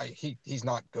 he's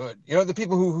not good. The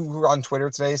people who are on Twitter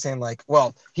today saying like,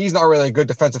 well, he's not really a good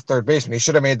defensive third baseman. He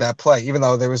should have made that play, even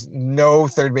though there was no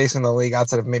third baseman in the league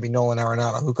outside of maybe Nolan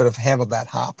Arenado who could have handled that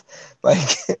hop.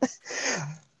 Like,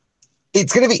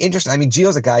 it's going to be interesting. I mean,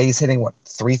 Gio's a guy, he's hitting,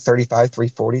 335,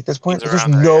 340 at this point? There's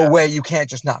no way you can't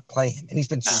just not play him. And he's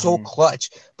been so clutch.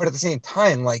 But at the same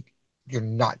time, you're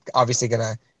not obviously going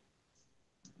to,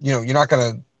 you're not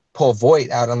going to pull Voit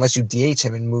out unless you DH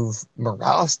him and move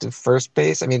Morales to first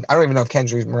base. I mean, I don't even know if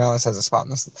Kendry Morales has a spot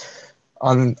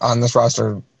on this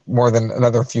roster more than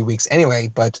another few weeks anyway.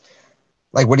 But,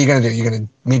 what are you going to do? You're going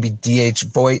to maybe DH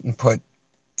Voit and put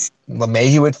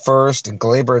LeMahieu at first and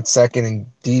Glaber at second and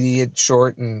Didi at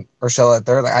short and Urshela at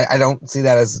third. I don't see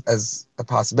that as a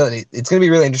possibility. It's going to be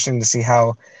really interesting to see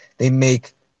how they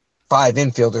make 5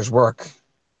 infielders work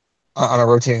on a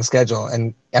rotating schedule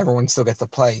and everyone still gets to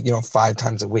play, 5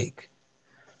 times a week.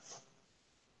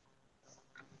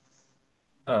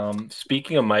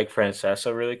 Speaking of Mike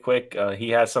Francesa really quick, he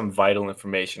has some vital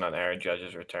information on Aaron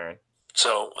Judge's return.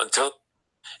 So until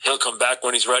he'll come back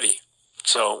when he's ready.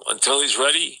 So until he's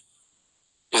ready,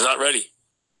 he's not ready.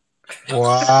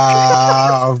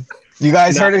 Wow. You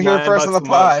guys heard it here first on the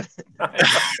pod.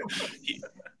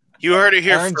 You heard it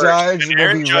here Aaron first. Judge when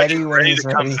Aaron will be Judge ready is when ready he's to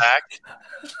ready. come back,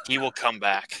 he will come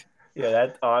back. Yeah,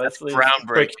 that honestly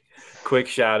groundbreaking. Quick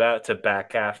shout out to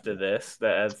back after this.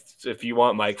 That's if you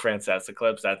want Mike Francesa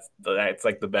clips, that's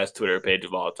like the best Twitter page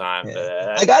of all time.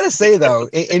 Yeah. I gotta say though,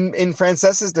 in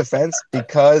Francesa's defense,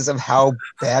 because of how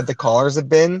bad the callers have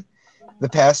been the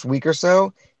past week or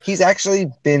so, he's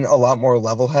actually been a lot more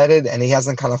level-headed and he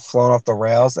hasn't kind of flown off the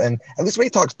rails. And at least when he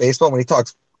talks baseball, when he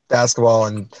talks basketball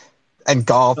and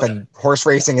golf and horse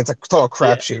racing, it's a total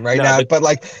crapshoot now. But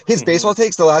his baseball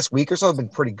takes the last week or so have been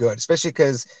pretty good, especially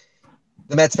because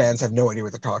the Mets fans have no idea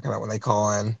what they're talking about when they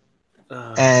call in.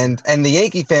 And the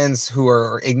Yankee fans who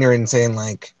are ignorant and saying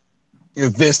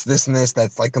this and this,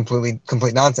 that's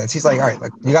complete nonsense. He's like, all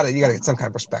right, you gotta get some kind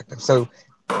of perspective. So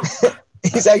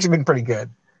he's actually been pretty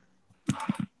good.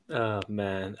 Oh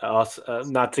man! Also,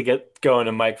 not to get going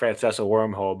to Mike Francesa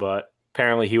wormhole, but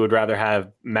apparently he would rather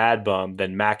have Mad Bum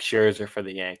than Max Scherzer for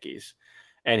the Yankees,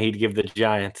 and he'd give the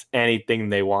Giants anything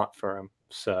they want for him.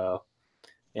 So,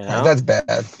 that's bad.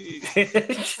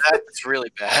 That's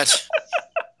really bad.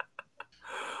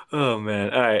 Oh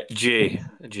man! All right,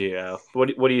 Gio, what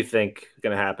do you think is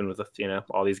going to happen with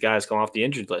all these guys going off the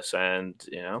injured list, and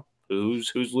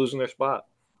who's losing their spot?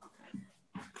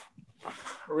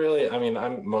 Really, I mean,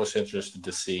 I'm most interested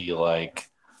to see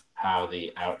how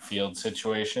the outfield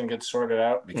situation gets sorted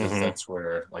out because that's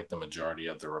where the majority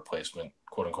of the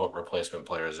quote unquote replacement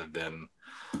players have been.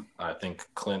 I think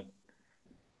Clint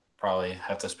probably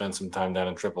have to spend some time down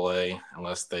in AAA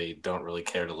unless they don't really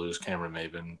care to lose Cameron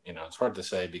Maybin. It's hard to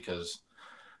say because,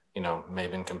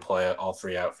 Maybin can play all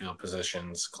three outfield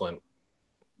positions. Clint,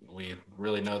 we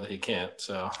really know that he can't.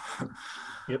 So,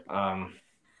 Yep.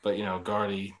 But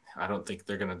Gardy, I don't think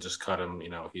they're going to just cut him.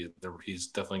 He's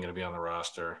definitely going to be on the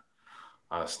roster.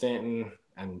 Stanton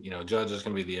and Judge is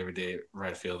going to be the everyday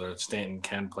right fielder. Stanton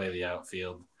can play the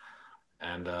outfield,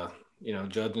 and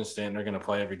Judge and Stanton are going to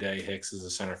play every day. Hicks is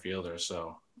a center fielder,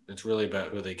 so it's really about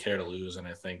who they care to lose. And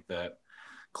I think that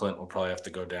Clint will probably have to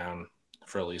go down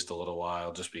for at least a little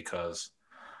while, just because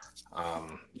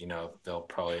they'll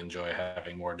probably enjoy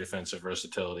having more defensive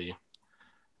versatility.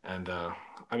 And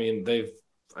they've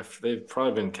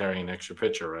probably been carrying an extra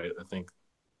pitcher, right? I think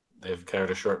they've carried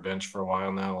a short bench for a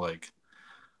while now. Like,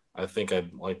 I think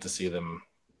I'd like to see them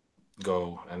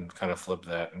go and kind of flip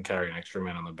that and carry an extra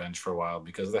man on the bench for a while,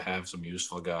 because they have some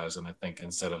useful guys. And I think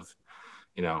instead of,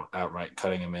 outright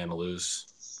cutting a man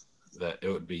loose, that it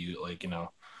would be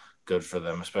good for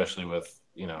them, especially with,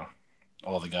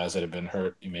 all the guys that have been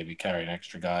hurt. You maybe carry an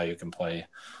extra guy who can play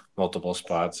multiple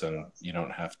spots, and you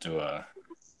don't have to,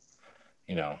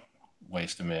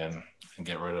 waste him in and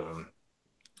get rid of him.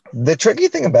 The tricky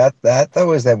thing about that,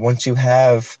 though, is that once you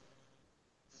have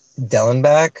Dellin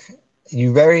back,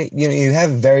 you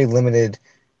have very limited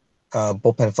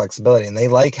bullpen flexibility, and they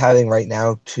like having right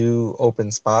now 2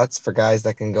 open spots for guys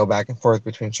that can go back and forth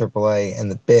between AAA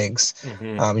and the bigs.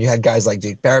 Mm-hmm. You had guys like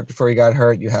Jake Barrett before he got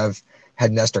hurt. You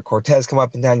had Nestor Cortez come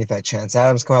up and down. You've had Chance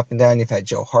Adams come up and down. You've had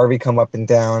Joe Harvey come up and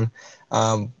down.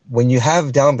 When you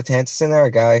have Dellin Betances in there,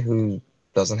 a guy who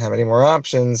doesn't have any more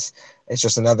options, it's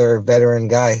just another veteran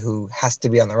guy who has to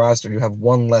be on the roster. You have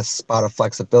one less spot of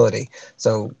flexibility.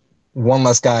 So one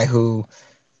less guy who,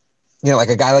 like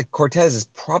a guy like Cortez is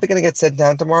probably going to get sent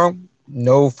down tomorrow.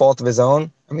 No fault of his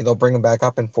own. I mean, they'll bring him back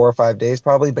up in 4 or 5 days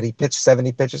probably, but he pitched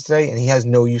 70 pitches today, and he has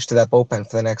no use to that bullpen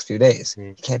for the next few days.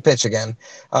 He can't pitch again.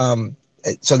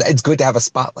 So it's good to have a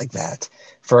spot like that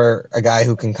for a guy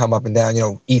who can come up and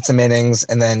down, eat some innings,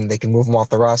 and then they can move him off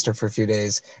the roster for a few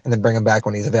days and then bring him back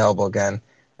when he's available again.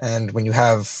 And when you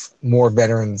have more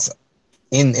veterans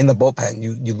in the bullpen,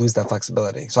 you lose that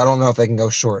flexibility. So I don't know if they can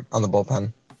go short on the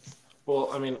bullpen. Well,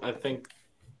 I mean, I think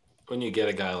when you get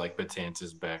a guy like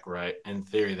Betances back, right, in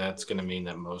theory, that's going to mean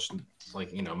that most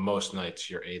nights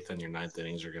your 8th and your 9th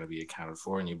innings are going to be accounted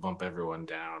for, and you bump everyone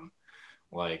down.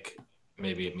 Like,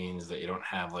 maybe it means that you don't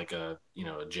have like a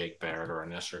Jake Barrett or a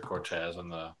Nestor Cortez on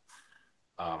the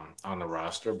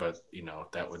roster, but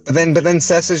that would. But then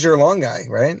Cess is your long guy,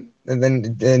 right? And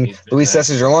then Luis Cess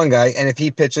is your long guy, and if he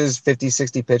pitches 50,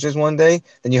 60 pitches one day,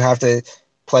 then you have to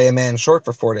play a man short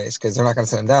for 4 days because they're not going to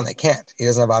send him down. They can't. He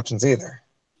doesn't have options either.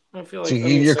 I feel like so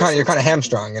you're kind of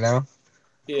hamstrung,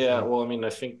 Yeah, well, I mean, I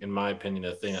think in my opinion,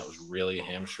 the thing that was really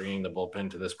hamstringing the bullpen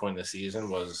to this point in the season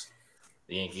was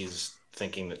the Yankees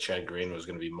thinking that Chad Green was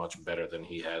going to be much better than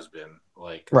he has been.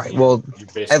 Like, right. Well,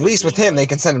 at least with him, they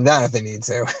can send him down if they need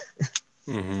to.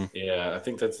 Mm-hmm. Yeah, I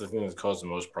think that's the thing that's caused the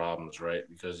most problems, right?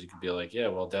 Because you could be like, yeah,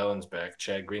 well, Dellin's back.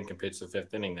 Chad Green can pitch the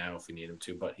 5th inning now if we need him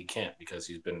to, but he can't because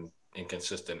he's been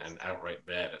inconsistent and outright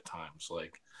bad at times.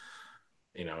 Like,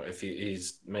 if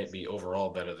he's might be overall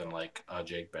better than like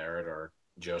Jake Barrett or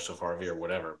Joseph Harvey or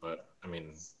whatever, but I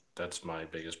mean, that's my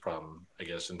biggest problem, I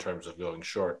guess, in terms of going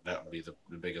short. That would be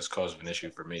the biggest cause of an issue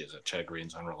for me, is that Chad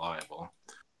Green's unreliable.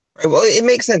 Right, well, it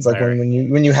makes sense. Like when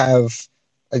you have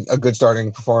a good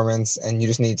starting performance and you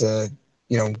just need to,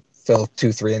 fill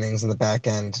 2-3 innings in the back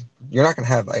end, you're not going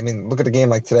to have. I mean, look at a game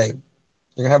like today.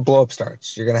 You're going to have blow-up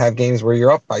starts. You're going to have games where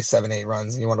you're up by 7-8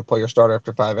 runs and you want to pull your starter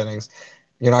after 5 innings.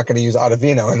 You're not going to use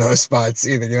Ottavino in those spots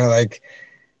either.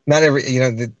 Not every.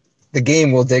 The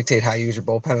game will dictate how you use your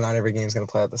bullpen, and not every game is going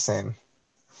to play out the same.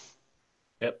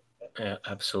 Yep, yeah,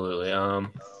 absolutely.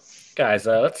 Guys,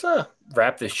 let's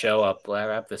wrap this show up.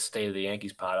 Wrap this State of the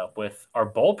Yankees pod up with our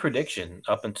bold prediction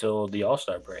up until the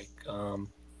All-Star break.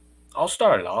 I'll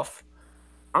start it off.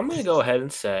 I'm going to go ahead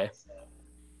and say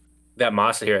that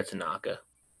Masahiro Tanaka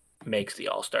makes the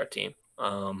All-Star team.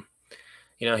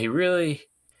 He really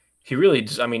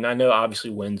does. I mean, I know obviously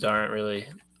wins aren't really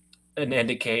an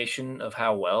indication of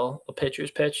how well a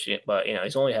pitcher's pitched, but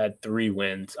he's only had 3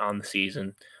 wins on the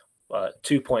season,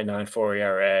 2.94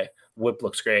 ERA. Whip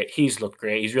looks great. He's looked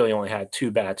great. He's really only had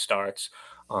 2 bad starts,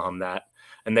 and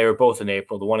they were both in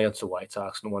April. The one against the White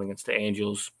Sox and the one against the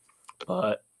Angels.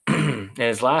 But in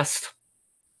his last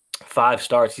 5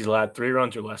 starts, he's allowed 3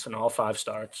 runs or less in all 5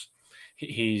 starts.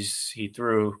 He's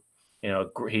thrown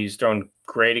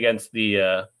great against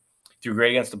the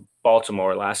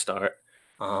Baltimore last start.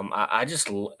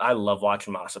 I love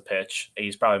watching Masa pitch.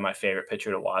 He's probably my favorite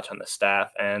pitcher to watch on the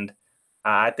staff, and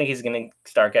I think he's going to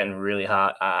start getting really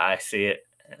hot. I see it,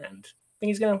 and I think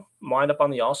he's going to wind up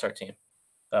on the All-Star team.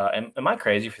 Am I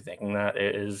crazy for thinking that?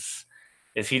 Is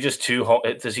he just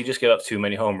does he just give up too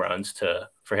many home runs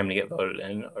for him to get voted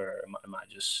in, or am I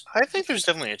just? I think there's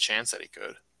definitely a chance that he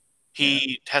could.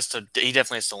 He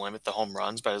definitely has to limit the home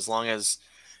runs, but as long as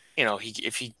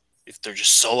if they're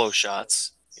just solo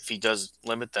shots, if he does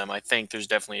limit them, I think there's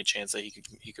definitely a chance that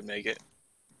he could make it.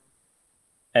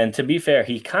 And to be fair,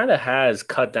 he kind of has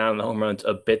cut down the home runs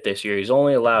a bit this year. He's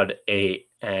only allowed 8,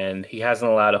 and he hasn't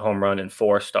allowed a home run in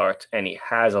 4 starts, and he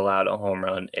has allowed a home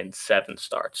run in 7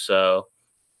 starts. So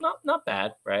not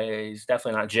bad, right? He's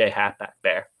definitely not Jay Happ back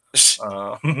there.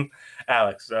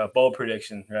 Alex, bold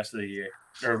prediction rest of the year.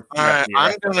 All right,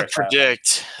 I'm going to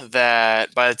predict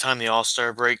that by the time the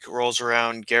All-Star break rolls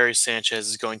around, Gary Sanchez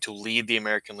is going to lead the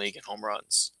American League in home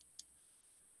runs.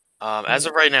 As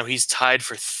of right now, he's tied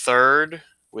for third.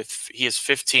 He is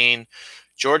 15.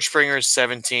 George Springer is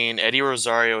 17. Eddie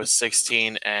Rosario is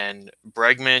 16. And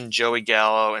Bregman, Joey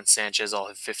Gallo, and Sanchez all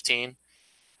have 15.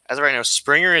 As of right now,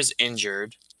 Springer is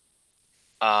injured.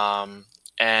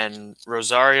 And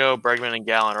Rosario, Bregman, and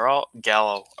Gallon.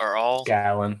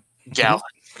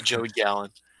 Joey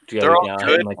Gallon. They're all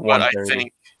good, but I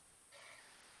think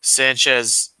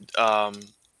Sanchez,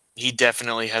 he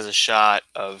definitely has a shot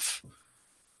of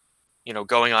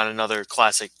going on another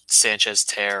classic Sanchez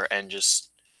tear and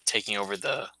just taking over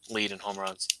the lead in home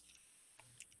runs.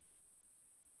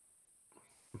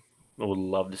 I would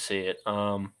love to see it.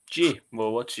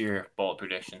 What's your bold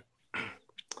prediction?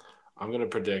 I'm going to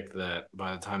predict that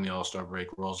by the time the All-Star break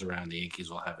rolls around, the Yankees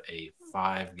will have a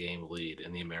 5-game lead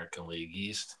in the American League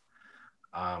East.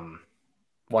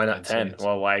 Why not 10?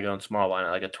 Well, why are you going small? Why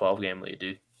not like a 12-game lead,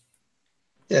 dude?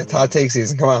 Yeah, it's hot take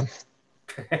season. Come on.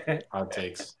 Hot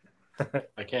takes.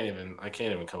 I can't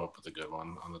even come up with a good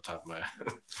one on the top of my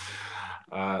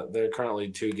head. They're currently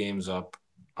 2 games up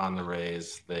on the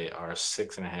Rays. They are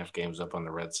 6.5 games up on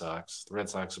the Red Sox. The Red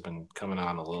Sox have been coming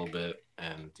on a little bit,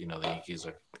 and the Yankees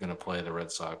are going to play the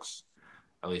Red Sox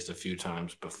at least a few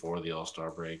times before the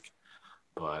All-Star break.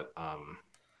 But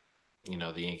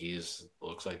the Yankees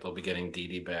looks like they'll be getting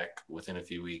Didi back within a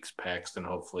few weeks. Paxton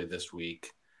hopefully this week.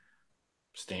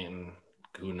 Stanton,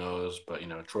 who knows? But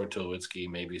Troy Tulowitzki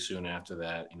maybe soon after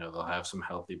that. They'll have some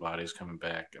healthy bodies coming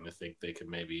back, and I think they could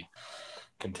maybe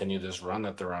continue this run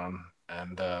that they're on.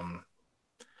 And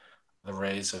the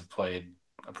Rays have played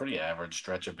a pretty average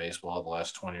stretch of baseball the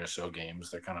last 20 or so games.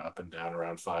 They're kind of up and down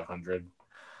around 500.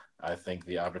 I think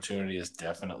the opportunity is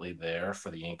definitely there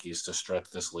for the Yankees to stretch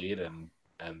this lead and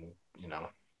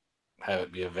have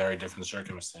it be a very different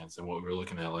circumstance than what we were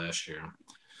looking at last year.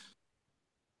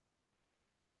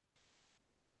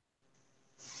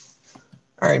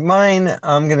 All right, mine,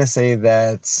 I'm going to say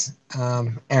that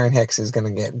Aaron Hicks is going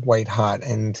to get white hot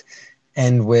and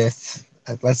end with,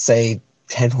 let's say,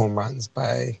 10 home runs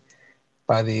by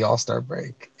the All-Star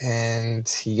break. And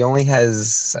he only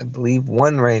has, I believe,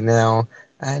 1 right now,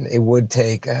 and it would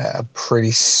take a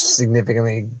pretty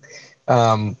significantly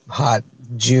hot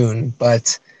June.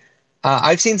 But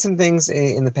I've seen some things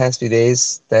in the past few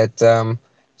days that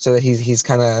so that he's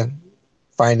kind of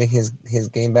finding his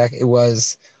game back. It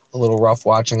was a little rough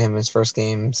watching him his first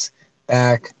games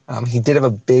back. He did have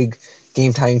a big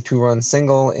game-tying 2-run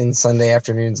single in Sunday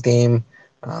afternoon's game.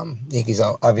 Yankees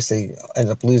obviously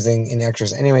ended up losing in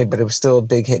extras anyway, but it was still a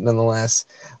big hit nonetheless.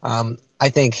 I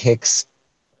think Hicks,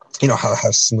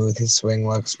 how smooth his swing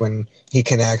looks when he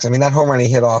connects. I mean, that home run he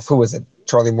hit off, who was it?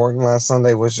 Charlie Morton last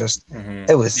Sunday was just,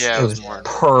 it was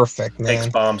perfect, man. Hicks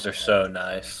bombs are so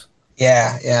nice.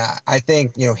 Yeah. I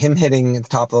think, him hitting at the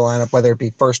top of the lineup, whether it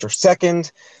be first or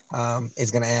second,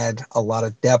 is going to add a lot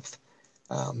of depth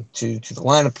to the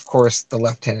lineup. Of course, the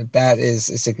left-handed bat is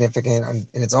significant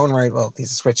in its own right. Well,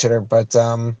 he's a switch hitter, but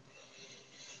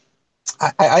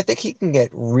I think he can get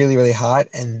really, really hot,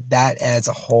 and that adds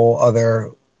a whole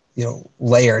other,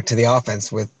 layer to the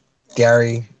offense with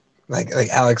Gary, like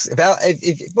Alex.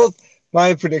 If both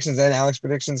my predictions and Alex's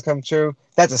predictions come true,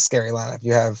 that's a scary lineup.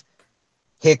 You have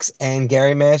Hicks and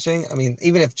Gary matching. I mean,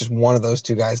 even if just one of those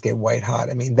 2 guys get white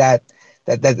hot, I mean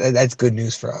that's good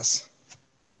news for us.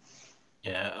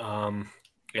 Yeah,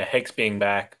 Hicks being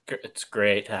back, it's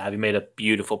great to have. He made a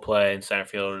beautiful play in center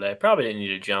field today. Probably didn't need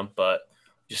to jump, but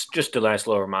just a nice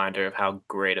little reminder of how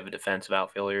great of a defensive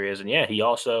outfielder he is. And yeah, he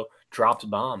also drops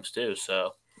bombs too.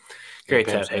 So great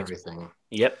to have Hicks. Everything.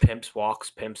 Yep, pimps walks,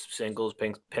 pimps singles,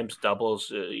 pimps doubles.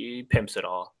 He pimps it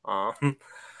all.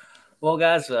 Well,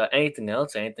 guys, anything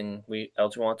else? Anything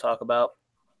else we want to talk about?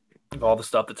 All the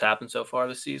stuff that's happened so far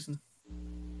this season.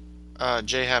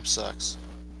 J-Hap sucks.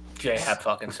 J-Hap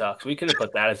fucking sucks. We could have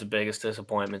put that as the biggest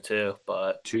disappointment too,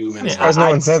 but Too many. Yeah, Surprised no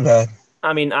one said that.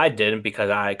 I mean, I didn't because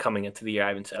coming into the year,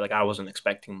 I even said I wasn't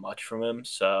expecting much from him,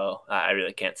 so I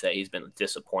really can't say he's been a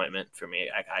disappointment for me.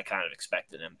 I kind of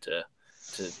expected him to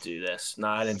do this. No,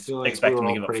 I didn't feel like expect we him were to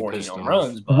all give up pretty 14 pissed home off.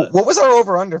 runs, but What was our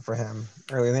over under for him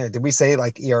early in there? Did we say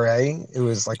like ERA? It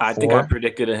was like I 4? think I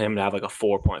predicted him to have like a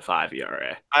 4.5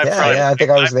 ERA. I think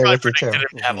I was there with you too.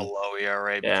 predicted him to have a Mhm. low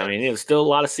ERA. Yeah, I because- mean, there's still a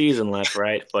lot of season left,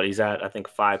 right? But he's at I think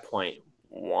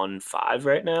 5.15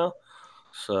 right now.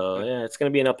 So yeah, it's going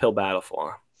to be an uphill battle for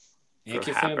him.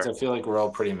 Yankee Happer. fans, I feel like we're all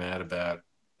pretty mad about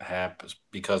Hap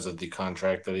because of the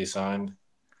contract that he signed.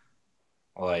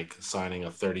 Like signing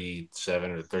a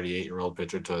 37 or 38-year-old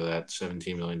pitcher to that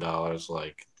 $17 million.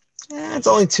 Like, It's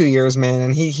only 2 years, man,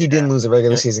 and he didn't lose a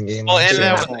regular season game. Well, last and year.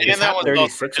 that He's was, not- and that was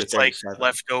also 36 or just like 37.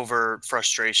 leftover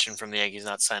frustration from the Yankees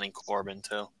not signing Corbin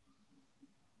too.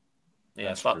 Yeah,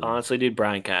 That's fuck, true. honestly, dude,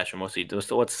 Brian Cashman, what's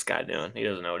this guy doing? He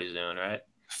doesn't know what he's doing, right?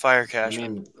 Fire I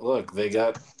Cashman. mean, look, they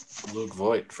got Luke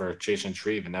Voigt for Jason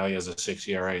Shreve, and now he has a 6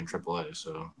 ERA in AAA.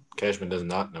 So Cashman does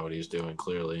not know what he's doing,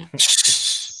 clearly.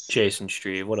 Jason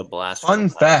Shreve, what a blast! Fun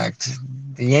fact: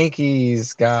 the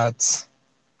Yankees got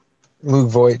Luke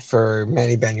Voigt for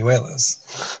Manny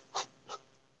Banuelos.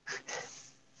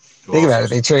 Think about it.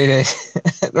 They traded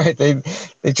right. They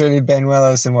traded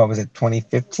Banuelos in what was it,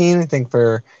 2015? I think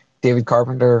for David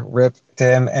Carpenter, Rip to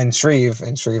him, and Shreve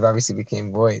obviously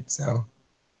became Voigt. So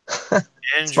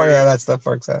it's funny how that stuff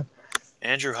works out.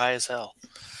 Andrew high as hell.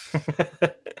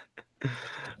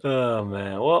 Oh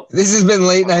man, well, This has been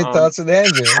late night thoughts with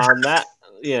Andrew. on that,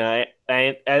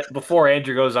 before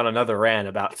Andrew goes on another rant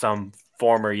about some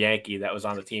former Yankee that was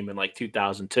on the team in like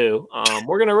 2002,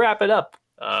 we're gonna wrap it up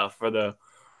for the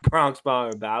Bronx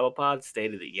Bomber Battle Pod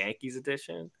State of the Yankees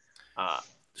edition.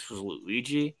 This was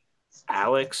Luigi,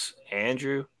 Alex,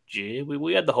 Andrew, G.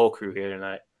 We had the whole crew here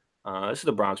tonight. This is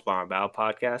the Bronx Bomber Battle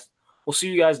Podcast. We'll see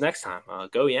you guys next time.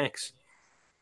 Go Yanks.